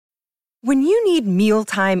When you need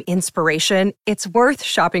mealtime inspiration, it's worth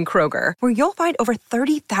shopping Kroger, where you'll find over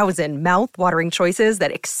 30,000 mouth-watering choices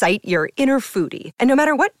that excite your inner foodie. And no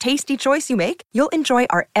matter what tasty choice you make, you'll enjoy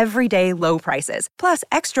our everyday low prices, plus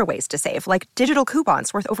extra ways to save, like digital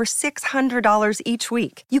coupons worth over $600 each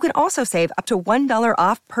week. You can also save up to $1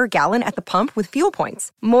 off per gallon at the pump with fuel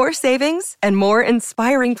points. More savings and more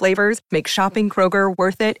inspiring flavors make shopping Kroger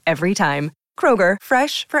worth it every time. Kroger,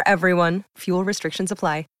 fresh for everyone. Fuel restrictions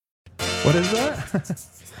apply. What is that?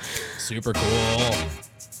 Super cool.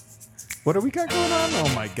 What do we got going on?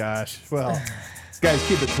 Oh my gosh. Well, guys,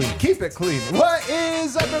 keep it clean. Keep it clean. What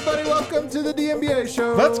is up, everybody? Welcome to the DNBA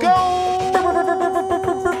show. Let's go!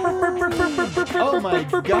 Oh my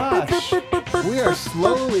gosh. We are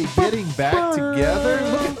slowly getting back together.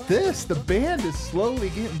 Look at this. The band is slowly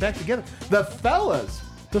getting back together. The fellas.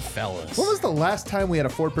 When was the last time we had a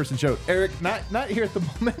 4-person show? Eric, not here at the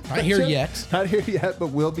moment. Not here yet. Not here yet, but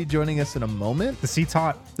will be joining us in a moment. The seat's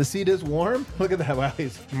hot. The seat is warm. Look at that. Wow,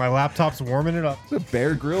 My laptop's warming it up. It's a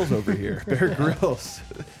Bear Grylls over here. Bear Grylls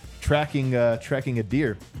tracking a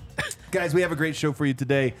deer. Guys, we have a great show for you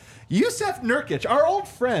today. Jusuf Nurkic, our old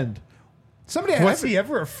friend. Was he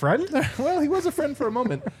ever a friend? Well, he was a friend for a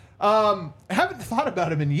moment. I haven't thought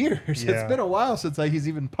about him in years. Yeah. It's been a while since he's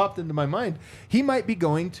even popped into my mind. He might be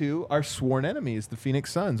going to our sworn enemies, the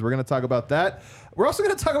Phoenix Suns. We're going to talk about that. We're also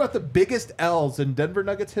going to talk about the biggest L's in Denver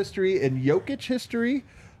Nuggets history and Jokic history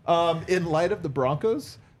in light of the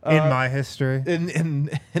Broncos. In my history.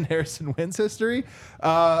 In Harrison Wynn's history.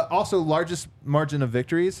 Also, largest margin of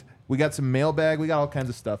victories. We got some mailbag. We got all kinds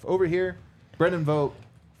of stuff. Over here, Brendan Vogt.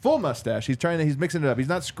 Full mustache. He's mixing it up. He's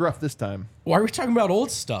not scruff this time. Why are we talking about old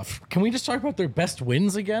stuff? Can we just talk about their best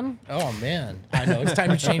wins again? Oh, man. I know. It's time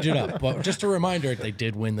to change it up. But just a reminder, they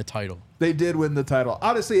did win the title. They did win the title.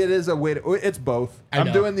 Honestly, it is a way to... It's both.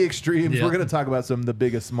 I'm doing the extremes. Yeah. We're going to talk about some of the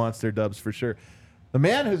biggest monster dubs for sure. The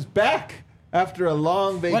man who's back after a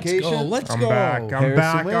long vacation. Let's go. I'm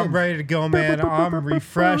back. I'm ready to go, man. I'm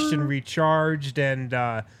refreshed and recharged.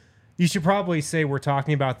 And you should probably say we're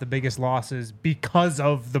talking about the biggest losses because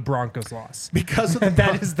of the Broncos loss. Because of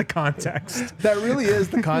that is the context. That really is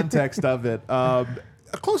the context of it. A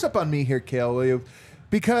close up on me here, Kale, will you?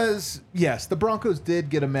 Because, yes, the Broncos did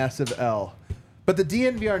get a massive L. But the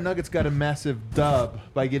DNVR Nuggets got a massive dub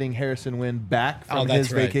by getting Harrison Wynn back from his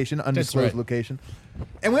vacation, undisclosed location.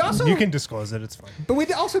 And we also... You can disclose it. It's fine. But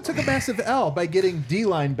we also took a massive L by getting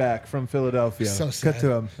D-line back from Philadelphia. So sad. Cut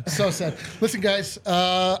to him. So sad. Listen, guys,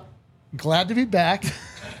 glad to be back.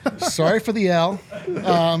 Sorry for the L.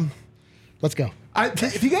 Let's go.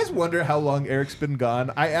 If you guys wonder how long Eric's been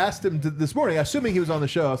gone, I asked him this morning, assuming he was on the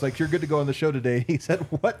show. I was like, "You're good to go on the show today." He said,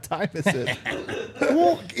 "What time is it?"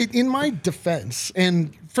 Well, in my defense,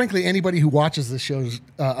 and frankly, anybody who watches this show's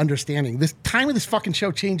understanding, this time of this fucking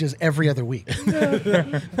show changes every other week.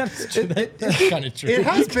 That's kind of true. It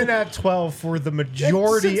has been at 12 for the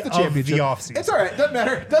majority of the offseason. It's all right.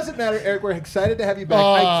 Doesn't matter, Eric. We're excited to have you back.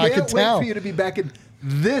 I can't wait for you to be back in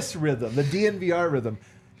this rhythm, the DNVR rhythm.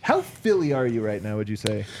 How Philly are you right now, would you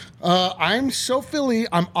say? I'm so Philly,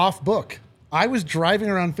 I'm off book. I was driving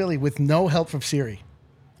around Philly with no help from Siri.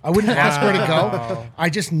 I wouldn't ask where to go. I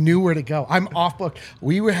just knew where to go. I'm off book.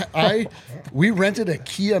 We rented a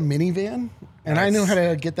Kia minivan, and I knew how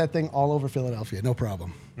to get that thing all over Philadelphia. No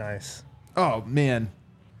problem. Nice. Oh, man.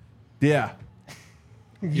 Yeah.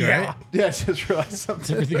 Yeah. Right? Yeah, I just realized something.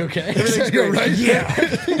 Is everything okay? Everything's great. Right?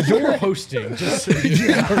 Yeah. You're hosting. Just so you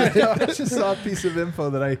know. I just saw a piece of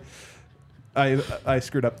info that I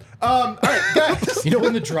screwed up. All right, guys. You know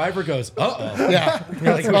when the driver goes, uh-oh. Yeah.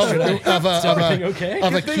 You're like, is everything okay?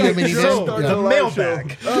 Of a Kia minivan. The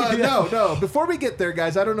mailbag. No. Before we get there,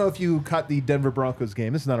 guys, I don't know if you caught the Denver Broncos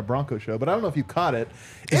game. This is not a Broncos show, but I don't know if you caught it.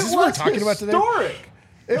 Is this what we're talking about today?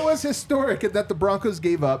 It was historic that the Broncos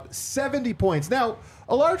gave up 70 points. Now,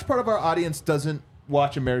 a large part of our audience doesn't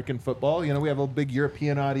watch American football. You know, we have a big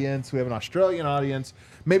European audience. We have an Australian audience.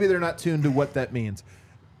 Maybe they're not tuned to what that means.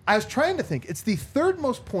 I was trying to think. It's the third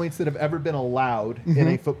most points that have ever been allowed in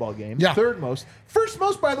a football game. Yeah. Third most. First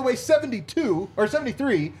most, by the way, 72 or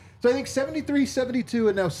 73. So I think 73, 72,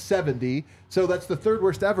 and now 70. So that's the third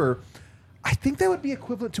worst ever. I think that would be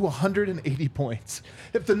equivalent to 180 points.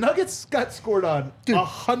 If the Nuggets got scored on,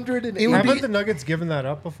 180. Haven't the Nuggets given that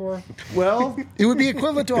up before? Well, it would be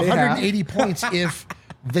equivalent to 180 points if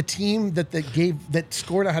the team that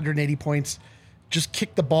scored 180 points just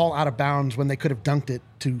kicked the ball out of bounds when they could have dunked it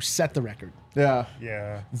to set the record. Yeah.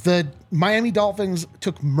 The Miami Dolphins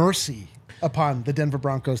took mercy upon the Denver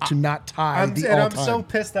Broncos to not tie the all-time. And I'm so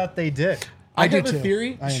pissed that they did. I do have a too.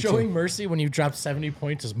 theory. I am Showing too. mercy when you drop 70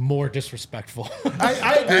 points is more disrespectful.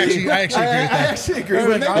 I agree. I actually agree with that. I actually agree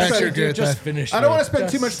with I that. actually agree with just that. finished. I don't want to spend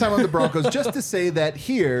too much time on the Broncos. Just to say that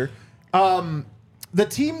here, the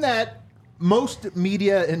team that most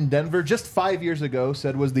media in Denver just 5 years ago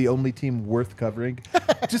said was the only team worth covering.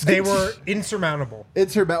 Just They were insurmountable.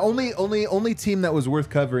 It's her only team that was worth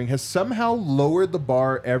covering has somehow lowered the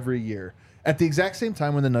bar every year. At the exact same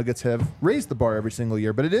time when the Nuggets have raised the bar every single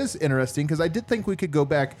year. But it is interesting because I did think we could go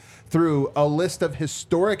back through a list of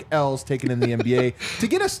historic L's taken in the NBA to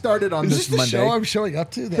get us started on Is this this the Monday. show I'm showing up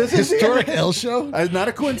to? The This is historic it. L show? Not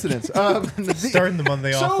a coincidence. Starting the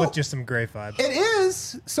Monday off So- with just some Gray vibes. It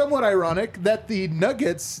is somewhat ironic that the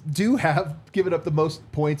Nuggets do have given up the most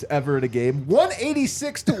points ever in a game,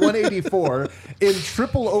 186 to 184 in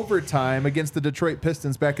triple overtime against the Detroit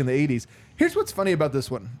Pistons back in the 80s. Here's what's funny about this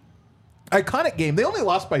one. Iconic game. They only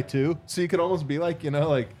lost by 2, so you could almost be like,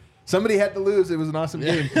 somebody had to lose. It was an awesome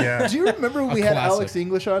game. Yeah. Do you remember when we had classic. Alex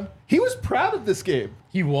English on? He was proud of this game.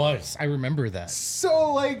 He was. I remember that.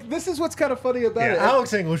 So, this is what's kind of funny about Yeah, it.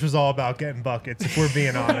 Alex English was all about getting buckets, if we're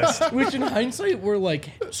being honest. Which in hindsight, we're like,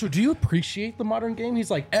 so do you appreciate the modern game?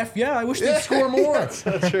 He's like, F yeah, I wish they'd score more.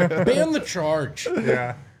 Ban the charge.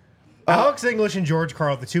 Yeah. Alex English and George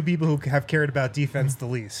Karl, the two people who have cared about defense the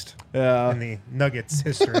least in the Nuggets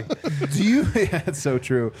history. Do you? Yeah, it's so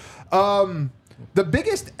true. The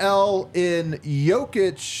biggest L in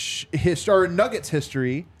Nuggets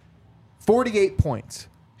history, 48 points.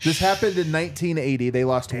 This happened in 1980. They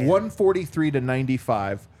lost 143 to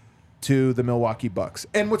 95 to the Milwaukee Bucks.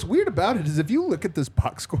 And what's weird about it is if you look at this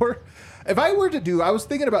box score, if I were to I was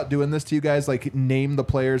thinking about doing this to you guys, name the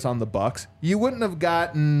players on the Bucks, you wouldn't have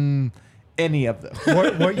gotten any of them.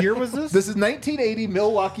 What year was this? This is 1980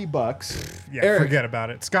 Milwaukee Bucks. Yeah, Eric, forget about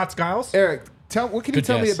it. Scott Skiles? Eric, what can you Good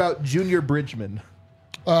tell me guess. about Junior Bridgman?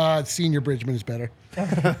 Senior Bridgman is better.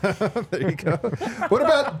 There you go. What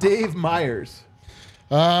about Dave Myers?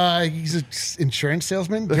 He's an insurance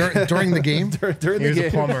salesman during the game. During He the was a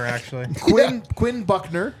game. plumber, actually. Quinn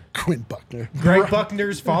Buckner. Quinn Buckner. Greg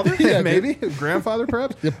Buckner's father? Yeah, maybe. Grandfather,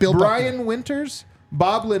 perhaps. Yeah, Bill Brian Winters.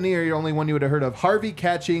 Bob Lanier, the only one you would have heard of. Harvey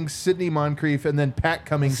Catching, Sidney Moncrief, and then Pat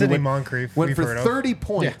Cummings. who Sidney went- Moncrief, Went we've for heard of. 30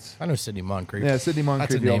 points. I know Sidney Moncrief. Yeah, Sidney That's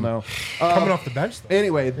Moncrief, a you'll name. know. Coming off the bench, though.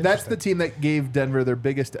 Anyway, that's the team that gave Denver their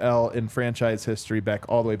biggest L in franchise history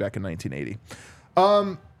all the way back in 1980.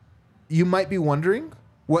 You might be wondering,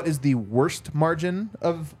 what is the worst margin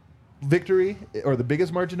of victory or the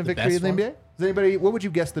biggest margin of victory in best the one? NBA? Does anybody? What would you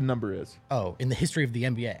guess the number is? Oh, in the history of the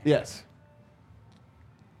NBA. Yes,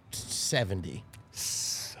 70.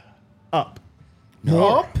 up.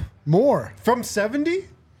 More. From 70? Here's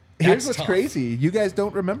That's what's tough. crazy. You guys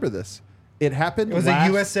don't remember this. It happened. Was it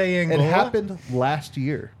USA It Angola? happened last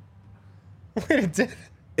year. Wait, it did.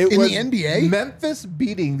 It In was the NBA? Memphis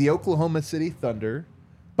beating the Oklahoma City Thunder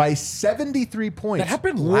by 73 points. That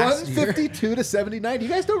happened last year. 152 to 79. You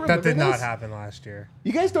guys don't remember That did not this? happen last year.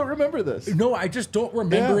 You guys don't remember this? No, I just don't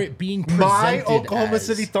remember Yeah. it being presented My Oklahoma as-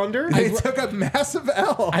 City Thunder? They took a massive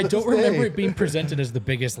L. I on don't this remember day. it being presented as the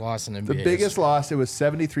biggest loss in NBA. The biggest loss, it was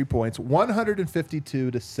 73 points, 152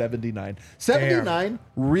 to 79. 79,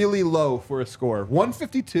 really low for a score.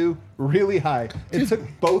 152, really high. It took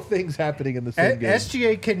both things happening in the same game.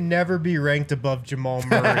 SGA can never be ranked above Jamal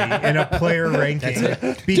Murray in a player ranking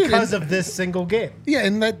because of this single game. Yeah,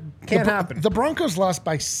 and that Can't happen. The Broncos lost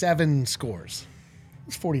by 7 scores.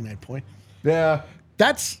 It's 49 points. Yeah.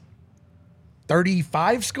 That's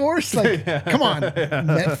 35 scores? Come on.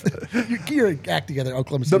 You're act together,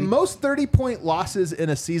 Oklahoma The City. most 30-point losses in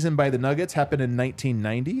a season by the Nuggets happened in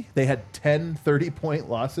 1990. They had 10 30-point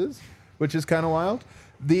losses, which is kind of wild.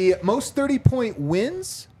 The most 30-point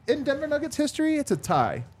wins in Denver Nuggets history, it's a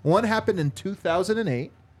tie. One happened in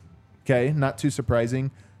 2008. Okay, not too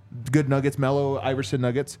surprising. Good Nuggets, Melo, Iverson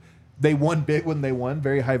Nuggets. They won big when they won.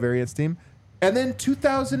 Very high variance team. And then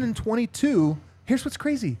 2022, here's what's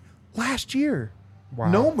crazy. Last year,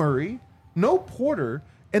 no Murray, no Porter,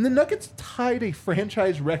 and the Nuggets tied a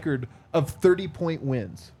franchise record of 30-point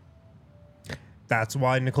wins. That's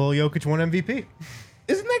why Nikola Jokic won MVP.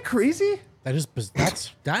 Isn't that crazy? That is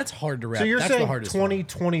that's hard to wrap. So you're that's the saying hardest one.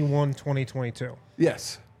 2021, 2022.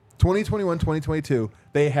 Yes. 2021, 2022,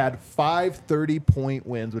 they had 5 30-point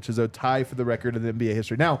wins, which is a tie for the record in the NBA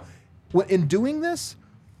history. Now, in doing this,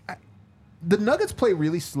 the Nuggets play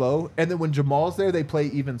really slow, and then when Jamal's there, they play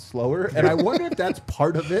even slower. And I wonder if that's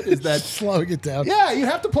part of it, is that slowing it down. yeah, you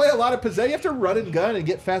have to play a lot of possession. You have to run and gun and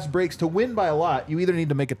get fast breaks to win by a lot. You either need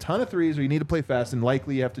to make a ton of threes or you need to play fast, and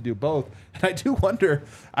likely you have to do both. And I do wonder,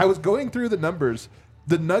 I was going through the numbers.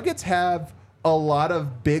 The Nuggets have a lot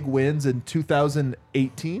of big wins in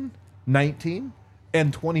 2018, 19,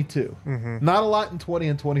 and 22. Not a lot in 20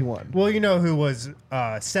 and 21. Well, you know who was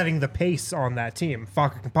setting the pace on that team?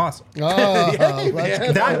 Faka Campasso.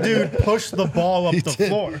 Oh, That dude pushed the ball up the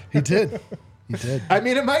floor. He did. He did. I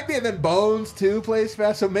mean, it might be, and then Bones too plays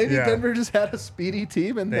fast. So maybe Yeah. Denver just had a speedy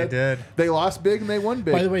team, and They did. They lost big and they won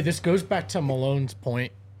big. By the way, this goes back to Malone's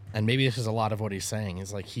point, and maybe this is a lot of what he's saying.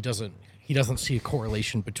 Is like he doesn't see a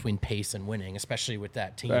correlation between pace and winning, especially with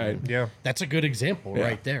that team. Right. Yeah. That's a good example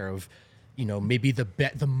right there of, maybe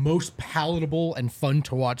the most palatable and fun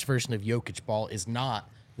to watch version of Jokic ball is not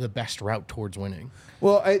the best route towards winning.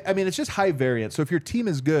 Well, I mean, it's just high variance. So if your team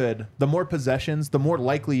is good, the more possessions, the more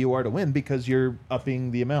likely you are to win because you're upping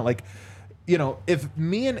the amount. Like, if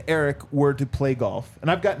me and Eric were to play golf, and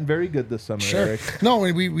I've gotten very good this summer, Sure. Eric. No,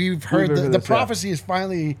 we've heard heard the this, prophecy is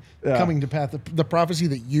finally coming to pass. The prophecy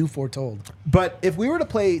that you foretold. But if we were to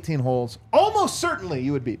play 18 holes, almost certainly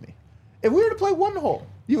you would beat me. If we were to play one hole,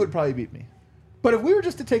 you would probably beat me. But if we were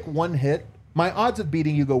just to take one hit, my odds of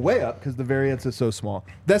beating you go way up because the variance is so small.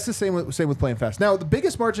 That's the same with playing fast. Now, the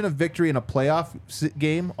biggest margin of victory in a playoff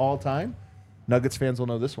game all time, Nuggets fans will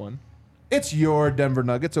know this one. It's your Denver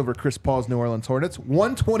Nuggets over Chris Paul's New Orleans Hornets,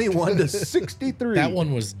 121 to 63. That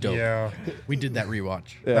one was dope. Yeah. We did that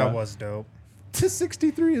rewatch. That was dope. To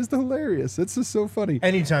 63 is hilarious. It's just so funny.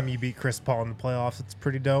 Anytime you beat Chris Paul in the playoffs, it's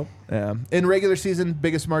pretty dope. Yeah. In regular season,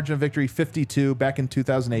 biggest margin of victory, 52. Back in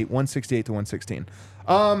 2008, 168 to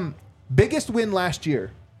 116. Biggest win last year.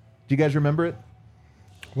 Do you guys remember it?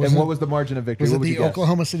 What was the margin of victory? Was What it would the you guess?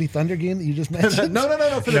 Oklahoma City Thunder game that you just mentioned? No.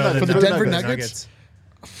 For the No, Nuggets. For the For Denver Nuggets. Nuggets?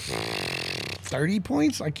 30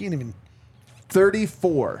 points? I can't even.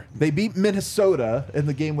 34. They beat Minnesota in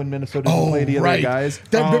the game when Minnesota didn't play the other guys.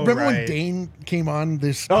 Remember when right. Dane came on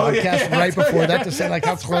this Oh, yeah, podcast yeah, right that's before right. that to say like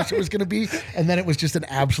how close it was going to be, and then it was just an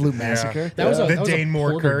absolute massacre. That was a, The that was Dane a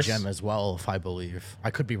Moore Porter curse. gem as well, if I believe. I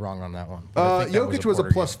could be wrong on that one. but I think that Jokic was a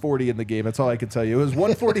Porter plus gem. 40 in the game. That's all I can tell you. It was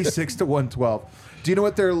 146 to 112. Do you know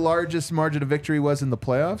what their largest margin of victory was in the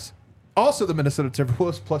playoffs? Also, the Minnesota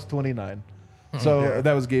Timberwolves plus 29. So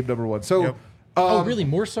that was game number one. So, Yep. Oh, really?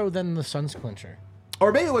 More so than the Suns clincher?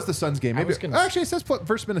 or maybe it was the Suns game. Maybe was gonna actually it says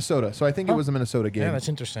versus Minnesota, so I think it was a Minnesota game. Yeah, that's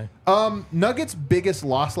interesting. Nuggets' biggest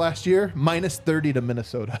loss last year, minus 30 to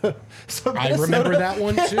Minnesota. So I remember that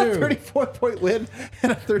one, had a too. 34-point win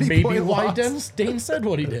and a 30-point Maybe why loss. Dane said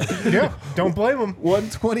what he did. Yeah, don't blame him.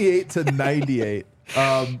 128 to 98.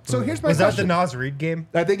 So here's my Was that question. the Nas Reed game?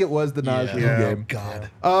 I think it was the Nas Reed Yeah. game. God.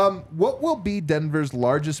 What will be Denver's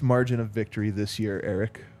largest margin of victory this year,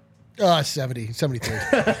 Eric?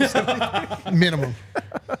 73. Minimum.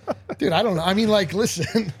 Dude, I don't know. I mean, like,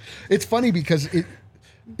 listen, it's funny because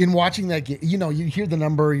in watching that game, you hear the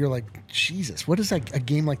number, you're like, Jesus, what does a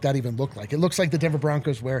game like that even look like? It looks like the Denver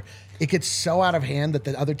Broncos where it gets so out of hand that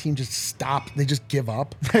the other team just stop. They just give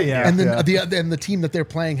up. Yeah, And then yeah. the team that they're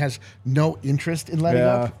playing has no interest in letting Yeah.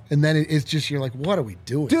 up. And then it's just, you're like, what are we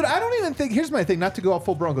doing? Dude, I don't even think, here's my thing, not to go all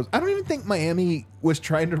full Broncos. I don't even think Miami was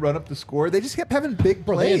trying to run up the score. They just kept having big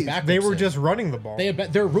Bro, they plays. had backups They were in. just running the ball.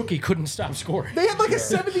 Their rookie couldn't stop scoring. They had like a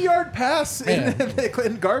 70-yard pass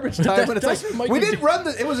in garbage time, but it's that's like what we Mike didn't run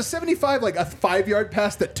it was a 75, like a 5-yard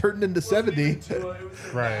pass that turned into 70.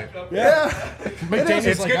 Right. Yeah, McDaniel's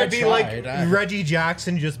It's like, going I to be tried. like Reggie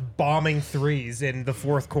Jackson just bombing threes in the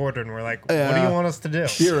fourth quarter, and we're like, what do you want us to do?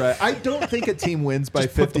 You're right. I don't think a team wins by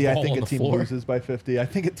Just put the 50. I ball think on a the team floor. loses by 50. I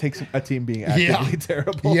think it takes a team being actively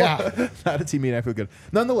terrible. Yeah. Not a team being actively good.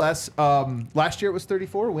 Nonetheless, last year it was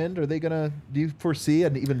 34 win. Are they gonna? Do you foresee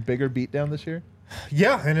an even bigger beatdown this year?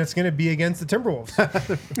 Yeah, and it's going to be against the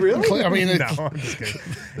Timberwolves. Really? I mean, No, I'm just kidding.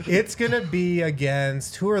 It's going to be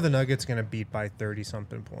against, who are the Nuggets going to beat by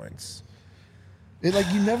 30-something points? You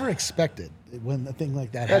never expect it when a thing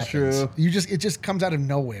like that That's happens. true. It just comes out of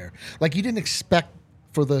nowhere. Like you didn't expect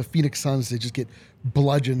for the Phoenix Suns to just get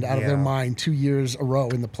bludgeoned out of their Yeah. mind 2 years a row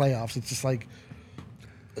in the playoffs. It's just like,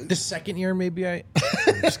 The second year, maybe I'm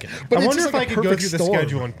just kidding. but I it's wonder just if like I a could go perfect through the storm.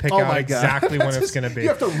 schedule and pick Oh out my God. exactly when That's it's just- going to be. You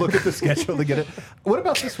have to look at the schedule to get it. What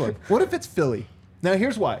about this one? What if it's Philly? Now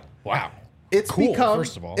here's why. Wow. It's Cool, become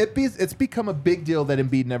first of all. it's become a big deal that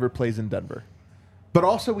Embiid never plays in Denver. But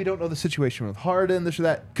also we don't know the situation with Harden, this or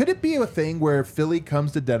that. Could it be a thing where Philly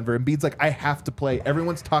comes to Denver and Embiid's like, I have to play.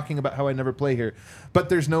 Everyone's talking about how I never play here. But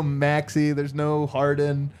there's no Maxey, there's no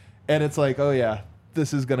Harden, and it's like, oh yeah,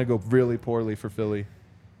 this is gonna go really poorly for Philly.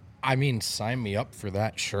 I mean, sign me up for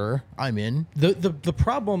that. Sure, I'm in. The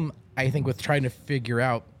problem I think with trying to figure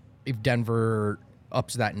out if Denver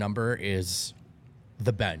ups that number is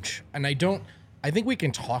the bench, and I think we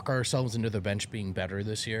can talk ourselves into the bench being better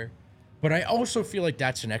this year, but I also feel like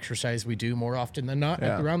that's an exercise we do more often than not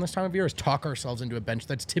Yeah. around this time of year is talk ourselves into a bench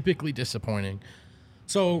that's typically disappointing.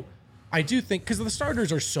 So I do think because the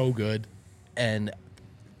starters are so good, and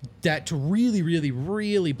that to really, really,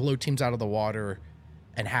 really blow teams out of the water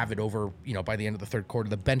and have it over, by the end of the third quarter,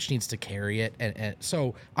 the bench needs to carry it. And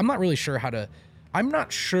so I'm not really sure I'm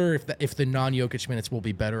not sure if the non-Jokic minutes will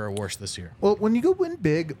be better or worse this year. Well, when you go win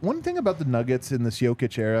big, one thing about the Nuggets in this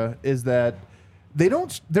Jokic era is that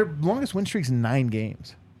their longest win streak's 9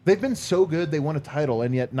 games. They've been so good, they won a title,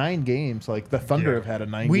 and yet 9 games, like the Thunder have had a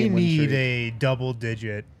 9-game win streak. We need a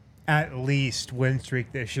double-digit, at least, win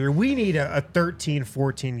streak this year. We need a 13,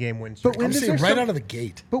 14-game win streak. I'm saying right out of the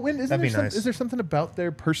gate. But when is nice. there something about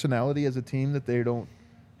their personality as a team that they don't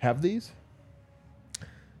have these?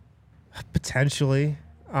 Potentially.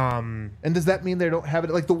 And does that mean they don't have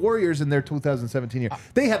it? Like the Warriors in their 2017 year,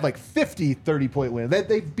 they had like 50 30-point wins.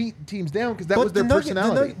 They beat teams down because that was their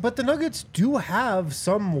personality. But the Nuggets do have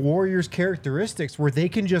some Warriors characteristics where they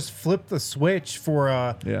can just flip the switch for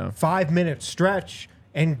a 5-minute stretch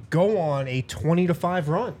and go on a 20-5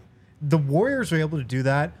 run. The Warriors are able to do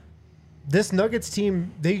that. This Nuggets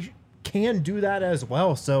team, they can do that as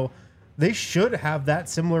well. So they should have that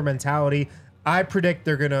similar mentality. I predict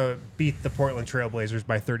they're going to beat the Portland Trailblazers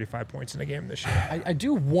by 35 points in a game this year. I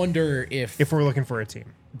do wonder if we're looking for a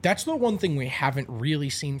team. That's the one thing we haven't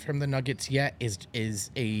really seen from the Nuggets yet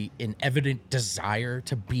is an evident desire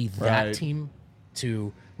to be that team.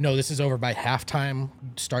 To no, this is over by halftime.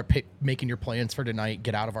 Start making your plans for tonight.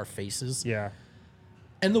 Get out of our faces. Yeah.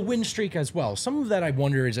 And the win streak as well. Some of that I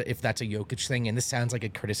wonder is if that's a Jokic thing, and this sounds like a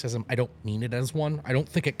criticism. I don't mean it as one. I don't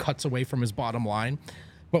think it cuts away from his bottom line.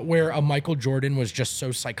 But where a Michael Jordan was just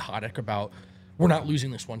so psychotic about, we're not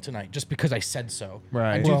losing this one tonight just because I said so.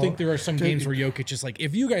 Right. I do think there are some games where Jokic is like,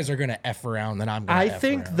 if you guys are going to F around, then I'm going to F around. I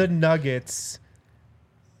think the Nuggets,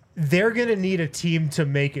 they're going to need a team to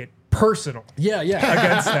make it personal. Yeah.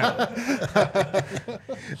 Against them.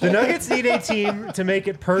 The Nuggets need a team to make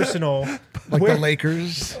it personal. Like the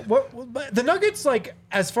Lakers. The Nuggets, like,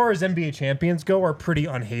 as far as NBA champions go, are pretty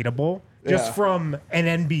unhateable. Just from an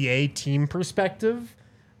NBA team perspective.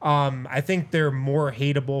 I think they're more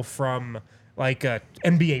hateable from like a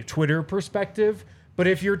NBA Twitter perspective. But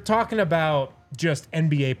if you're talking about just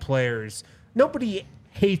NBA players, nobody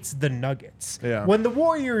hates the Nuggets. Yeah. When the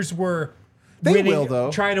Warriors were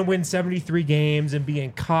trying to win 73 games and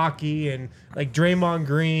being cocky and like Draymond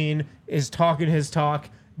Green is talking his talk,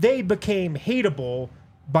 they became hateable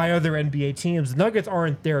by other NBA teams. The Nuggets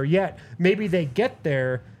aren't there yet. Maybe they get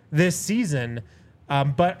there this season.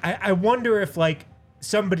 But I wonder if like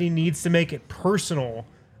somebody needs to make it personal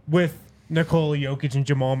with Nikola Jokic and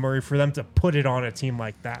Jamal Murray for them to put it on a team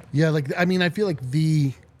like that. Yeah, I feel like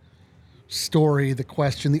the story, the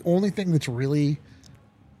question, the only thing that's really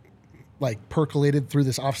like percolated through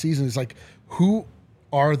this offseason is like, who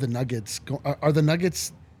are the Nuggets? Are the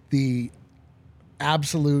Nuggets the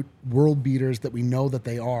absolute world beaters that we know that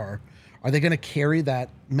they are? Are they going to carry that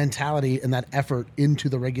mentality and that effort into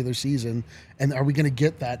the regular season? And are we going to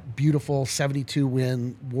get that beautiful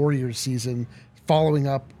 72-win Warriors season following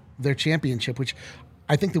up their championship, which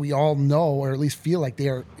I think that we all know, or at least feel like they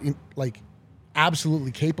are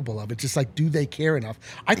absolutely capable of it. Just like, do they care enough?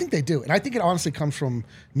 I think they do. And I think it honestly comes from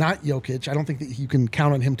not Jokic. I don't think that you can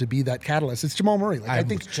count on him to be that catalyst. It's Jamal Murray. I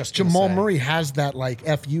think Jamal Murray has that like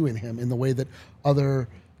FU in him in the way that other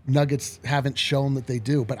Nuggets haven't shown that they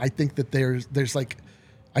do. But I think that there's like,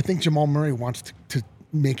 I think Jamal Murray wants to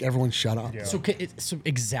make everyone shut up. Yeah. So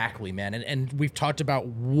exactly, man. And we've talked about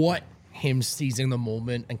what him seizing the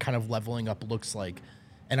moment and kind of leveling up looks like.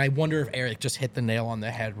 And I wonder if Eric just hit the nail on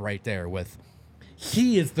the head right there with,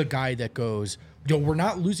 he is the guy that goes, yo, we're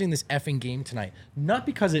not losing this effing game tonight. Not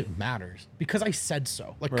because it matters, because I said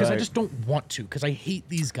so. Like, because I just don't want to, because I hate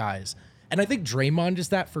these guys. And I think Draymond is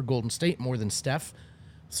that for Golden State more than Steph.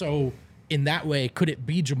 So in that way, could it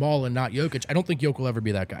be Jamal and not Jokic? I don't think Jokic will ever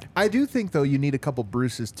be that guy. I do think, though, you need a couple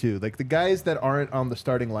Bruces, too. Like the guys that aren't on the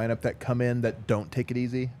starting lineup that come in that don't take it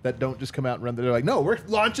easy, that don't just come out and run. They're like, no, we're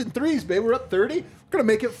launching threes, babe. We're up 30. We're going to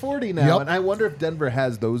make it 40 now. Yep. And I wonder if Denver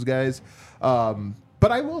has those guys.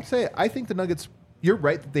 But I will say, I think the Nuggets, you're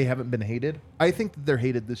right that they haven't been hated. I think that they're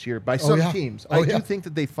hated this year by some teams. I do think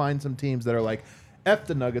that they find some teams that are like, F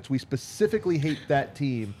the Nuggets. We specifically hate that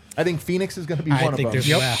team. I think Phoenix is going to be one of them.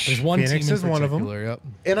 There's one Phoenix team is one of them. Yep.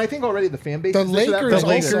 And I think already the fan base. The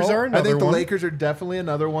Lakers are another I think the one. Lakers are definitely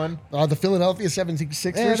another one. The Philadelphia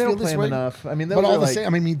 76ers they feel don't this play way. them enough. I mean, but all the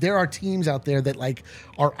same, I mean, there are teams out there that like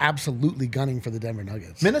are absolutely gunning for the Denver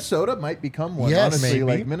Nuggets. Minnesota might become one. Yes, honestly,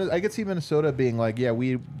 maybe. like I could see Minnesota being like, yeah,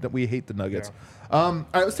 we hate the Nuggets. Yeah. All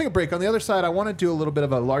right, let's take a break. On the other side, I want to do a little bit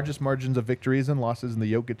of a largest margins of victories and losses in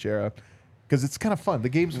the Jokic era. Because it's kind of fun. The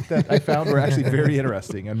games that I found were actually very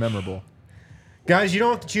interesting and memorable. Guys, you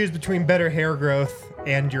don't have to choose between better hair growth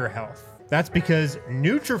and your health. That's because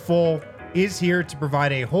Nutrafol is here to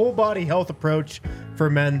provide a whole body health approach for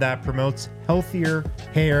men that promotes healthier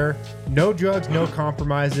hair. No drugs, no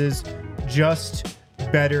compromises, just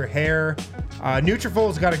better hair.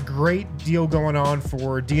 Nutrafol's got a great deal going on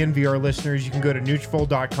for DNVR listeners. You can go to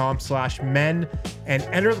Nutrafol.com/men and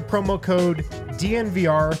enter the promo code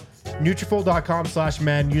DNVR.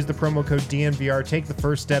 Nutrafol.com/men. Use the promo code DNVR. Take the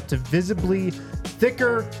first step to visibly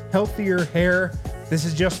thicker, healthier hair. This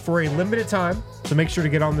is just for a limited time, so make sure to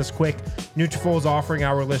get on this quick. Nutrafol is offering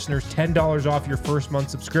our listeners $10 off your first month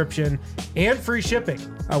subscription and free shipping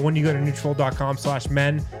when you go to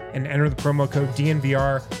Nutrafol.com/men and enter the promo code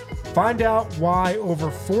DNVR. Find out why over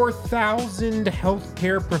 4,000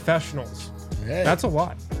 healthcare professionals. Hey. That's a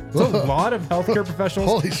lot. It's a lot of healthcare professionals.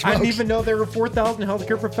 Holy I didn't smokes. even know there were 4,000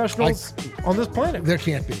 healthcare professionals on this planet. There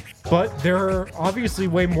can't be. But there are obviously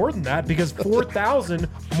way more than that because 4,000,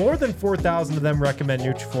 more than 4,000 of them recommend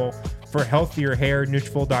Nutrafol for healthier hair.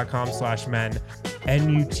 Nutrafol.com/men,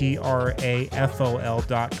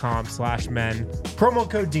 Nutrafol.com/men. Promo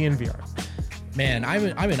code DNVR. Man, I'm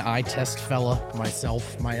an eye test fella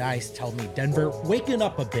myself. My eyes tell me Denver waking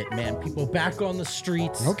up a bit, man. People back on the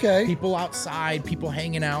streets. Okay. People outside. People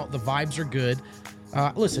hanging out. The vibes are good.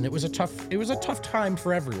 Listen, it was a tough time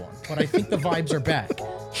for everyone, but I think the vibes are back.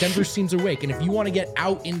 Denver seems awake, and if you want to get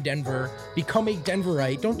out in Denver, become a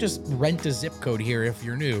Denverite. Don't just rent a zip code here if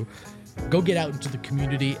you're new. Go get out into the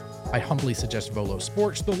community. I humbly suggest Volo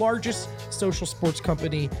Sports, the largest social sports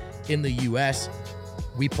company in the U.S.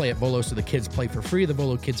 We play at Volo so the kids play for free. The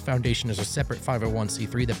Volo Kids Foundation is a separate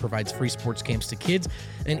 501c3 that provides free sports camps to kids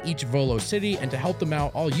in each Volo city. And to help them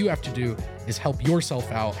out, all you have to do is help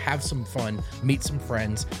yourself out, have some fun, meet some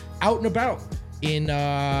friends out and about in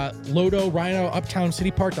Lodo, Rhino, Uptown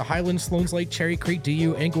City Park, the Highlands, Sloan's Lake, Cherry Creek,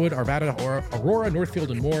 DU, Englewood, Arvada, Aurora, Northfield,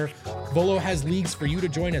 and more. Volo has leagues for you to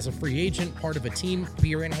join as a free agent, part of a team,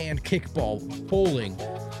 beer in hand, kickball, bowling,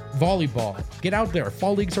 volleyball. Get out there.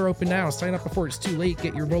 Fall leagues are open now. Sign up before it's too late.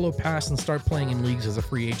 Get your Volo pass and start playing in leagues as a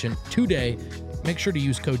free agent today. Make sure to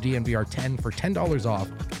use code DNVR10 for $10 off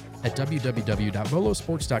at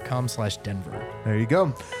www.volosports.com/Denver. There you go.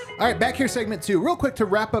 All right, back here, segment 2. Real quick to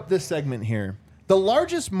wrap up this segment here. The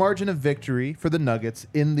largest margin of victory for the Nuggets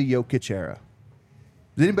in the Jokic era.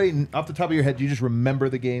 Does anybody, off the top of your head, do you just remember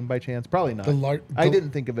the game by chance? Probably not. I didn't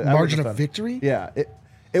think of it. Margin of victory? Yeah.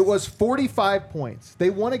 It was 45 points. They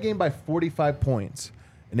won a game by 45 points,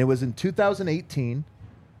 and it was in 2018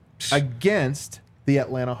 against the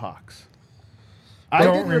Atlanta Hawks. I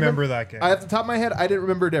don't remember that game. At the top of my head, I didn't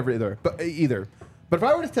remember it either. But if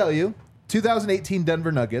I were to tell you, 2018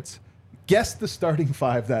 Denver Nuggets, guess the starting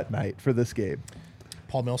five that night for this game.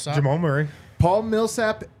 Paul Millsap. Jamal Murray. Paul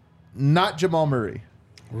Millsap, not Jamal Murray.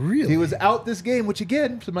 Really? He was out this game, which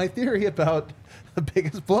again, to my theory about the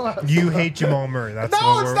biggest blowout. You hate Jamal Murray. That's no,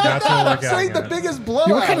 what it's we're, not that's that. what I'm we're saying the getting at. biggest blowout.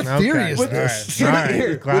 What kind of theory is All this? right. All right.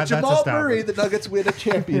 Here, Glad with that's Jamal established. Murray, the Nuggets win a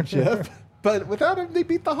championship. But without him, they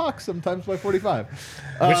beat the Hawks sometimes by 45.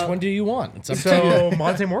 Which one do you want? It's up to So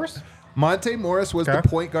Monte Morris? Monte Morris was the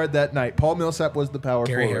point guard that night. Paul Millsap was the power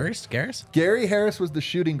Gary forward. Harris? Gary Harris was the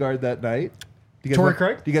shooting guard that night. Torrey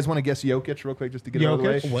Craig? Do you guys want to guess Jokic real quick just to get it out of the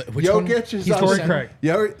way? Which one? Jokic is He's on Torrey the- Craig.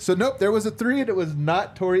 Yeah, so nope, there was a 3 and it was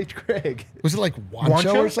not Torrey Craig. Was it like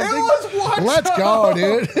Wancho or It something? was Wancho. Let's go,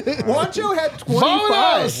 dude. Wancho had 25.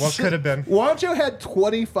 Bonus! What could have been? Wancho had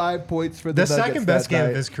 25 points for the The Nuggets second best that game night.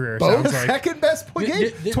 of his career, Both? sounds like. Second best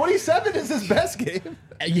game. 27 is his best game.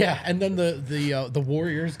 Yeah, and then the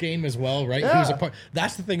Warriors game as well, right? Yeah. He was a part.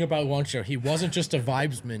 That's the thing about Wancho. He wasn't just a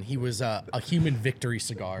vibesman. He was a human victory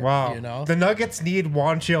cigar. Wow. You know? The Nuggets need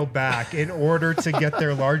Wancho back in order to get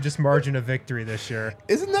their largest margin of victory this year.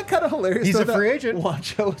 Isn't that kind of hilarious? He's though, a that free agent.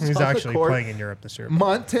 Wancho is He's on the actually court. playing in Europe this year.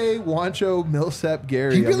 Monte, Wancho, Millsap,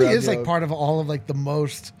 Gary. He really around is like Jokic. part of all of like the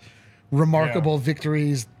most remarkable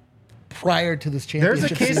victories prior to this There's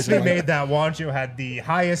championship a case to season. be made that Wancho had the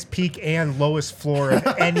highest peak and lowest floor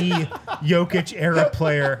of any Jokic era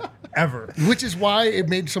player ever. Which is why it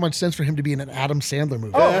made so much sense for him to be in an Adam Sandler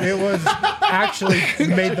movie. Oh, it was actually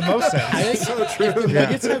made the most sense. I think if the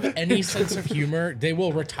Nuggets have any sense of humor, they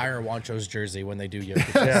will retire Wancho's jersey when they do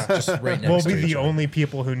Jokic. Yeah. Just right next We'll to be each the other. only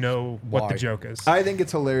people who know what the Why? joke is. I think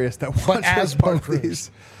it's hilarious that But Wancho's as part Bo of these.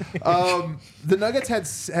 The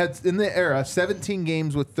Nuggets had in the era 17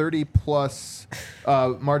 games with 30 plus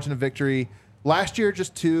margin of victory. Last year,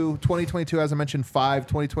 just 2. 2022, as I mentioned, 5.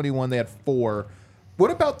 2021, they had 4. What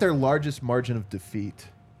about their largest margin of defeat?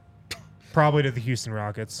 Probably to the Houston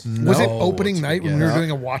Rockets. Was it opening night when we were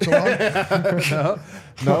doing a watch-along?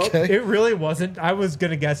 No. Okay. It really wasn't. I was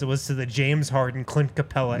going to guess it was to the James Harden, Clint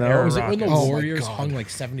Capella era Was it when the Rockets. Warriors hung like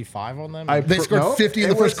 75 on them? They scored 50 in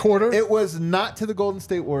the first quarter? It was not to the Golden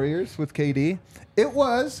State Warriors with KD. It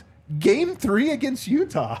was Game 3 against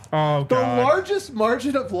Utah. Oh, the God. largest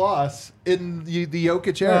margin of loss in the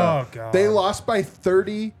Jokic era. Oh, God. They lost by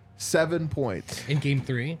 37 points. in Game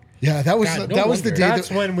 3. Yeah, that was God, that no was the wonder. day.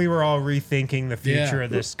 That's when we were all rethinking the future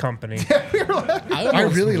of this company. I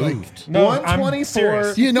really liked. No, I'm 124.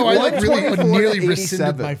 serious. You know, I like really 124 nearly to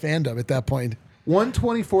rescinded 87. my fandom at that point.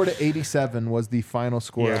 124 to 87 was the final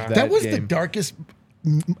score Yeah. of that That was game. the darkest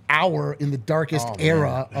hour in the darkest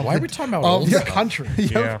era of Why the, are we talking about of old the stuff? country.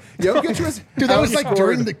 Yeah. Jokic was Dude, that was like outscored.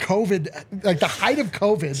 during the COVID, like the height of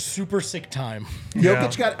COVID. Super sick time.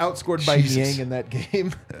 Jokic got outscored by Jesus. Niang in that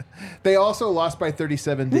game. They also lost by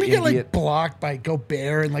 37 to We get India. like blocked by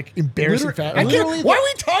Gobert and like embarrassing Literally- fast. literally Why are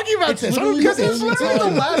we talking about it's this? literally Because the it's only literally the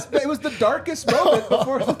time. last. It was the darkest moment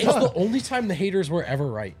before the It's the only time the haters were ever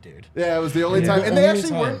right, dude. Yeah, it was the only Yeah. time, The and they only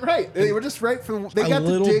actually time. weren't right. They were just right for. They A got to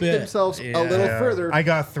little dig bit. themselves a Yeah. little further. I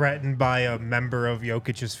got threatened by a member of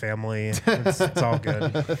Jokic's family. It's all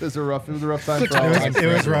good. It was a rough time for all. It of was, us. it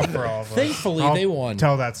was rough for all of us. Thankfully, I'll they won.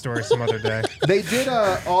 Tell that story some other day. They did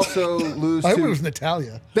also lose. I hope to, it was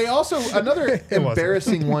Natalia. They also another wasn't.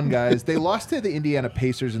 embarrassing one, guys. They lost to the Indiana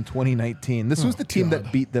Pacers in 2019. This was the team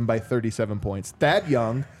that beat them by 37 points. Thad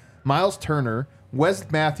Young, Miles Turner, Wes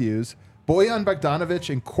Matthews, Bojan Bogdanovic,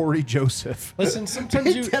 and Corey Joseph. Listen,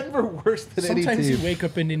 sometimes you Denver worse than any sometimes team. you wake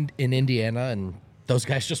up in Indiana and those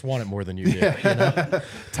guys just want it more than you do. You know?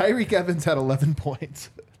 Tyreek Evans had 11 points.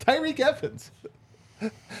 Tyreek Evans.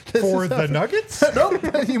 For the Nuggets? Nope,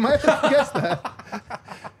 you might have guessed that.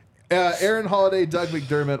 Aaron Holiday, Doug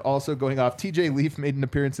McDermott also going off. TJ Leaf made an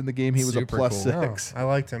appearance in the game. He was Super a plus cool. 6. I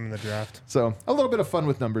liked him in the draft. So a little bit of fun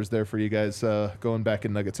with numbers there for you guys going back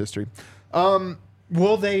in Nuggets history.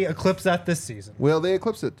 Will they eclipse that this season? Will they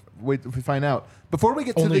eclipse it? Wait if we find out. Before we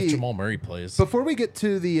get to Only the if Jamal Murray plays. Before we get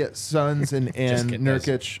to the Suns and kidding, Nurkic,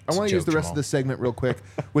 guys. I want It's to a use the joke, rest Jamal. of this segment real quick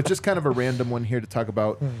with just kind of a random one here to talk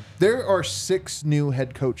about. There are 6 new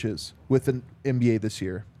head coaches with an NBA this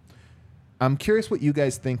year. I'm curious what you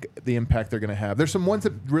guys think the impact they're going to have. There's some ones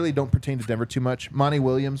that really don't pertain to Denver too much. Monty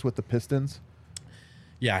Williams with the Pistons.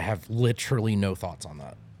 Yeah, I have literally no thoughts on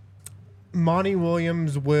that. Monty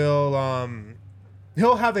Williams will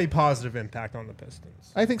he'll have a positive impact on the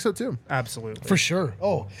Pistons. I think so too. Absolutely. For sure.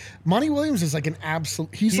 Oh, Monty Williams is like an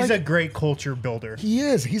absolute. He's He's like a great culture builder. He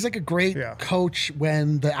is. He's like a great Yeah. coach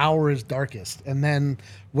when the hour is darkest. And then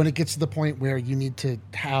when it gets to the point where you need to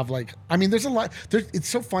have like, I mean, there's a lot. It's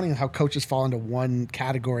so funny how coaches fall into one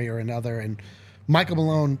category or another. And Michael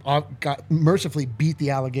Malone got mercifully beat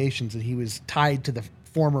the allegations that he was tied to the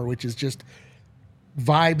former, which is just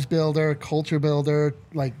vibes builder, culture builder,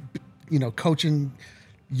 like, you know, coaching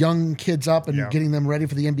young kids up and getting them ready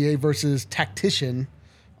for the NBA versus tactician.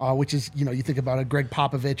 Which is, you know, you think about a Greg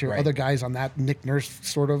Popovich or other guys on that, Nick Nurse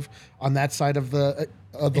sort of on that side of the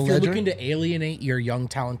If you're ledger. looking to alienate your young,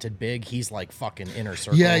 talented big, he's like fucking inner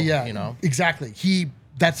circle. Yeah, You know? exactly.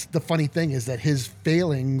 That's the funny thing is that his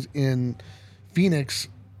failings in Phoenix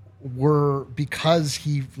were because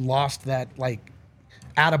he lost that like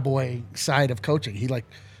attaboy side of coaching. He like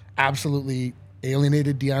absolutely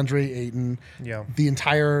alienated DeAndre Ayton. Yeah. The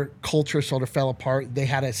entire culture sort of fell apart. They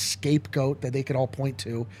had a scapegoat that they could all point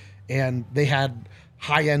to, and they had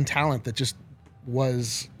high-end talent that just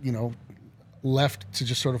was, you know, left to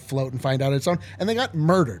just sort of float and find out its own. And they got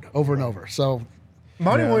murdered over and over. So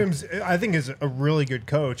Monty Williams, I think, is a really good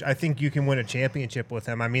coach. I think you can win a championship with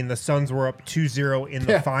him. I mean, the Suns were up 2-0 in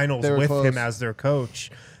the finals they were with close. him as their coach.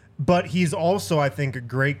 But he's also, I think, a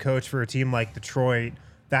great coach for a team like Detroit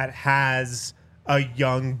that has a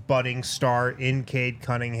young budding star in Cade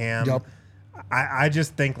Cunningham. Yep. I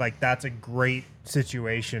just think like that's a great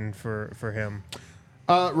situation for him.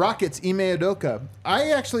 Rockets, Ime Udoka.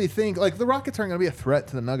 I actually think like the Rockets aren't going to be a threat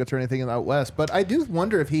to the Nuggets or anything out west, but I do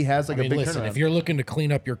wonder if he has like I mean, a big listen, turnaround. if you're looking to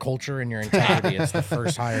clean up your culture and your integrity, it's the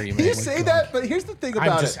first hire you make. You say that, but here's the thing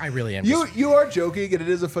about it. I really am. You are joking, and it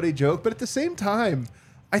is a funny joke, but at the same time,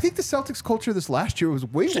 I think the Celtics culture this last year was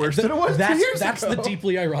way worse than it was 2 years That's ago. the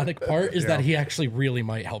deeply ironic part is that he actually really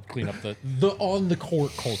might help clean up the on the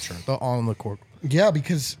court culture. The on the court. yeah,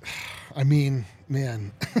 because I mean,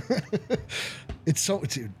 man, it's so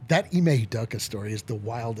dude, that Ime Udoka story is the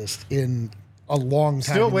wildest in a long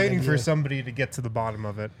time. Still in the waiting for NBA. somebody to get to the bottom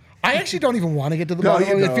of it. I actually don't even want to get to the bottom.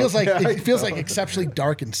 It feels like exceptionally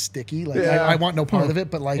dark and sticky. Like I want no part of it.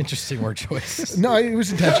 But like, interesting word choice. No, it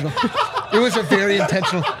was intentional. It was a very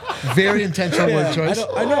intentional word choice.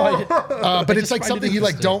 I know. But it's like something you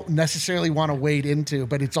like don't necessarily want to wade into.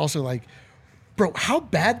 But it's also like, bro, how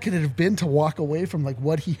bad could it have been to walk away from like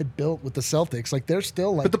what he had built with the Celtics? Like they're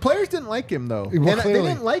still like, but the players didn't like him though. Well, and they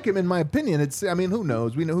didn't like him, in my opinion. Who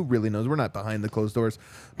knows? We know who really knows. We're not behind the closed doors,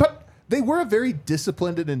 but they were a very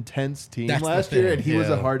disciplined and intense team last year, and he was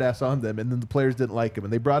a hard ass on them. And then the players didn't like him,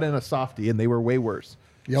 and they brought in a softie, and they were way worse.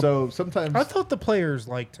 Yep. So sometimes I thought the players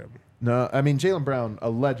liked him. No, I mean Jaylen Brown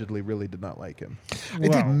allegedly really did not like him.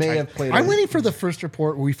 Well, may have played. I'm waiting for the first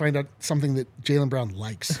report where we find out something that Jaylen Brown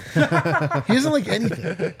likes. He doesn't like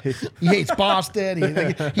anything. He hates Boston.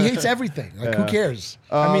 He hates everything. Like who cares?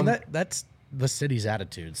 I mean that's the city's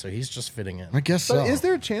attitude, so he's just fitting in. I guess so. Is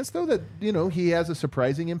there a chance though that he has a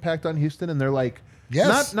surprising impact on Houston, and they're like,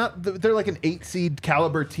 yes, they're like an 8 seed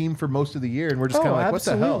caliber team for most of the year, and we're just kind of like, what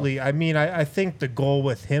the hell? Absolutely. I mean, I think the goal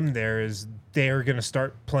with him there is they're going to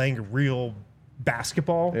start playing real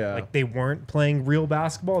basketball. Yeah. Like they weren't playing real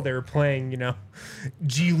basketball; they were playing,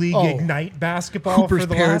 G League Ignite basketball Hooper's for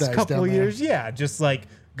the Paradise last couple of years. Yeah, just like.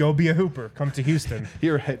 Go be a hooper. Come to Houston.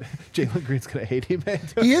 You're right. Jalen Green's gonna hate him, man.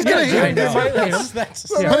 He is gonna hate him. That's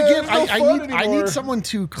But again, I need someone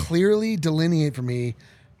to clearly delineate for me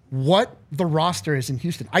what the roster is in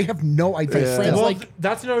Houston. I have no idea. Yeah. Well,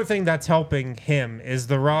 that's another thing that's helping him is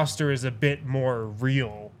the roster is a bit more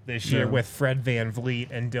real this year with Fred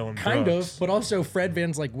VanVleet and Dylan kind Brooks. of, but also Fred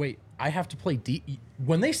Van's like, wait, I have to play deep.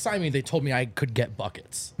 When they signed me, they told me I could get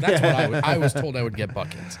buckets. That's what I was told I would get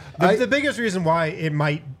buckets. The biggest reason why it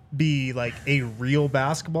might be like a real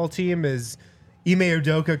basketball team is Ime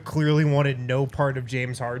Udoka clearly wanted no part of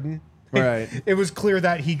James Harden. Right. It was clear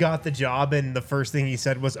that he got the job, and the first thing he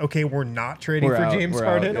said was, "Okay, we're not trading for James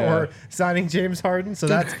Harden or signing James Harden." So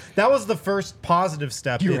that was the first positive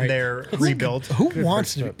step in their rebuild. Who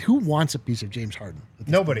wants a piece of James Harden?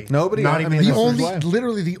 Nobody. Not even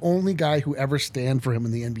literally the only guy who ever stand for him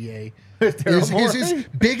in the NBA is his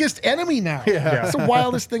biggest enemy now. Yeah. It's the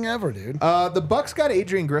wildest thing ever, dude. The Bucks got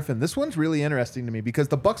Adrian Griffin. This one's really interesting to me because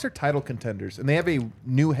the Bucks are title contenders and they have a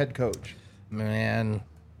new head coach. Man.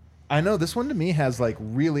 I know this one to me has like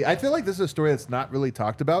really. I feel like this is a story that's not really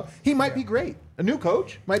talked about. He might be great. A new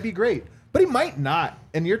coach might be great, but he might not.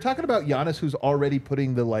 And you're talking about Giannis, who's already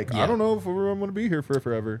putting the I don't know if I'm going to be here for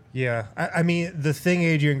forever. Yeah, I mean the thing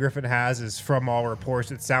Adrian Griffin has is from all reports,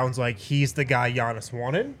 it sounds like he's the guy Giannis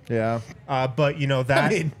wanted. Yeah, but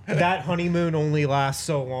that honeymoon only lasts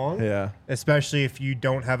so long. Yeah, especially if you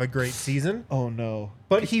don't have a great season. Oh no.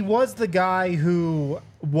 But he was the guy who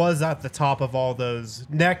was at the top of all those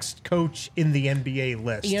next coach in the NBA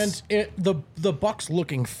lists. And the Bucks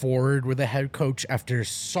looking forward with a head coach after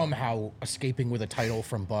somehow escaping with a title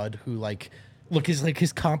from Bud, who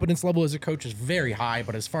his competence level as a coach is very high,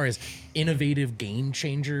 but as far as innovative game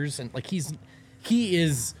changers and he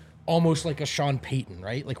is almost like a Sean Payton,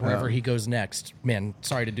 right? Like wherever he goes next. Man,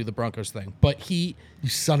 sorry to do the Broncos thing, but you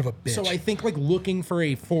son of a bitch. So I think looking for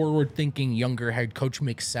a forward-thinking younger head coach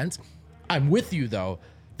makes sense. I'm with you though.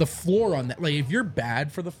 The floor on that, if you're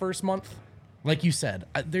bad for the first month, like you said,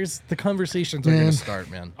 there's the conversations are going to start,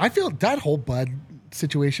 man. I feel that whole Bud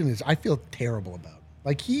situation I feel terrible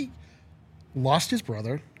about. He lost his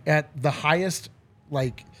brother at the highest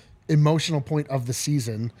emotional point of the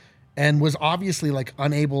season and was obviously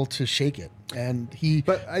unable to shake it. And he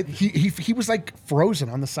was frozen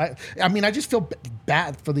on the side. I mean, I just feel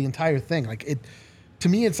bad for the entire thing. To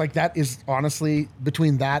me, it's that is honestly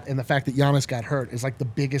between that and the fact that Giannis got hurt is the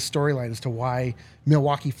biggest storyline as to why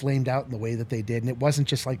Milwaukee flamed out in the way that they did. And it wasn't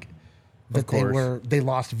just that they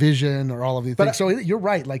lost vision or all of these things. So you're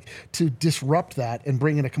right. To disrupt that and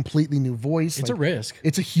bring in a completely new voice. It's a risk.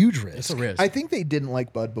 It's a huge risk. It's a risk. I think they didn't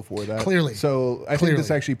like Bud before that. Clearly. So I think this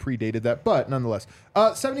actually predated that. But nonetheless,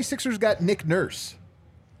 76ers got Nick Nurse.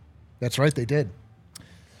 That's right. They did.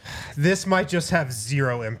 This might just have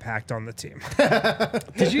zero impact on the team.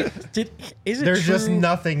 Is it There's true? just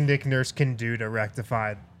nothing Nick Nurse can do to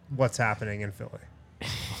rectify what's happening in Philly.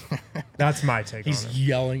 That's my take on it. He's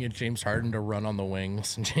yelling at James Harden to run on the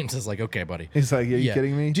wings, and James is like, "Okay, buddy." He's like, "Are you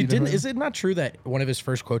kidding me?" Is it not true that one of his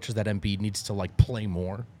first quotes is that Embiid needs to play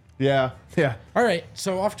more? Yeah. All right,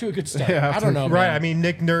 so off to a good start. I don't know, right? man. I mean,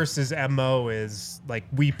 Nick Nurse's MO is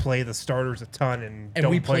we play the starters a ton and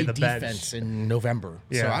don't we play the defense bench in November.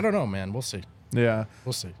 Yeah. So I don't know, man. We'll see. Yeah,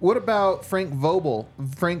 we'll see. What about Frank Vogel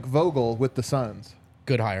with the Suns?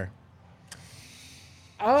 Good hire.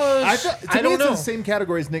 I don't know. It's in the same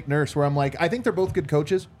category as Nick Nurse, where I'm I think they're both good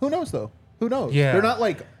coaches. Who knows though? Who knows? Yeah. They're not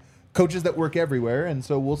coaches that work everywhere, and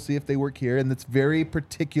so we'll see if they work here. And it's very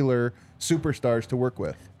particular superstars to work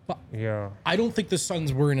with. Yeah. I don't think the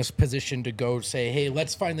Suns were in a position to go say, hey,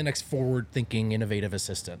 let's find the next forward-thinking, innovative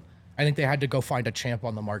assistant. I think they had to go find a champ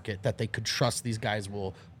on the market that they could trust these guys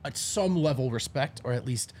will, at some level, respect, or at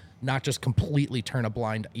least not just completely turn a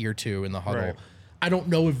blind ear to in the huddle. Right. I don't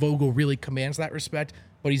know if Vogel really commands that respect,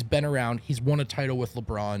 but he's been around. He's won a title with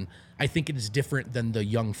LeBron. I think it is different than the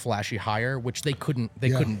young, flashy hire, which they couldn't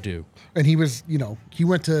do. And he was, he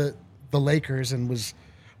went to the Lakers and was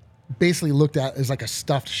basically looked at as like a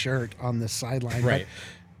stuffed shirt on the sideline. Right.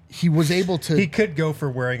 But he was able to. He could go for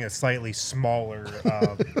wearing a slightly smaller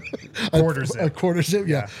quarter zip. A quarter zip,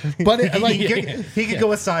 yeah. But he could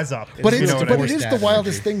go a size up. But it is the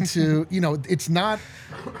wildest thing to, it's not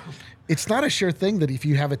a sure thing that if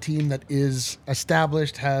you have a team that is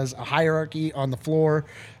established, has a hierarchy on the floor,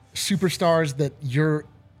 superstars, that you're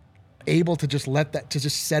able to just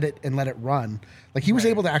set it and let it run. Like he was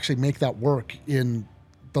able to actually make that work in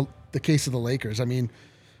the case of the Lakers. I mean,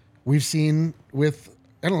 we've seen with,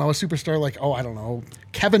 a superstar like,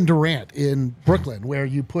 Kevin Durant in Brooklyn, where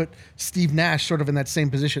you put Steve Nash sort of in that same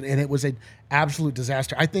position, and it was an absolute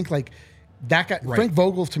disaster. I think like that guy, Frank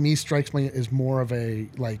Vogel, to me strikes me as more of a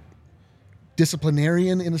like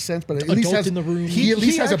disciplinarian in a sense, but at least has in the room. He at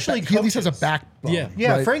least has a backbone.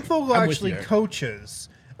 Yeah. Right? Frank Vogel actually coaches.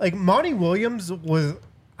 Like Monty Williams was,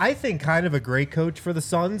 I think, kind of a great coach for the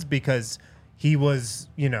Suns because he was,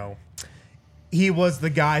 he was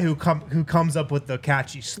the guy who comes up with the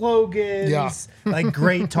catchy slogans, like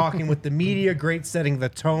great talking with the media, great setting the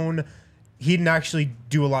tone. He didn't actually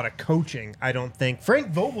do a lot of coaching, I don't think. Frank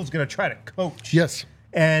Vogel's going to try to coach. Yes.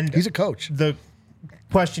 And he's a coach. The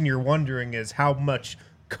question you're wondering is how much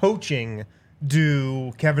coaching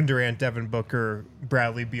do Kevin Durant, Devin Booker,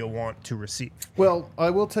 Bradley Beal want to receive? Well,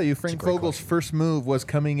 I will tell you, Frank Vogel's first move was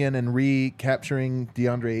coming in and recapturing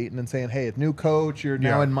DeAndre Ayton and saying, "Hey, new coach, you're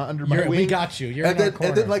now under my wing. We got you. You're and in our corner."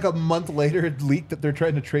 And then like a month later, it leaked that they're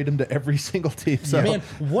trying to trade him to every single team. So. Man,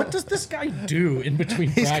 what does this guy do in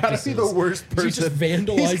between He's practices? got to be the worst person. He's just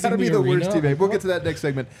vandalizing He's got to be the arena? worst teammate. We'll get to that next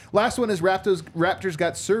segment. Last one is Raptors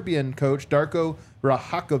got Serbian coach Darko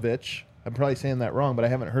Rahakovic. I'm probably saying that wrong, but I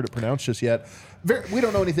haven't heard it pronounced just yet. We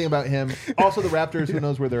don't know anything about him. Also, the Raptors, who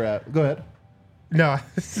knows where they're at? Go ahead. No.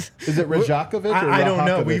 Is it Rajakovic or I don't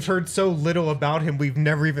know. Rahakovic? We've heard so little about him. We've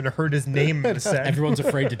never even heard his name said. Everyone's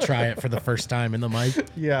afraid to try it for the first time in the mic.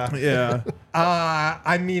 Yeah. Yeah.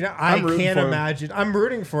 I mean, I can't imagine. I'm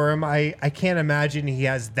rooting for him. I can't imagine he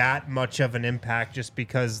has that much of an impact just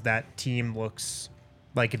because that team looks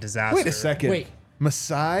like a disaster. Wait a second. Wait.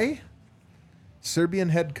 Masai? Serbian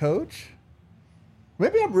head coach?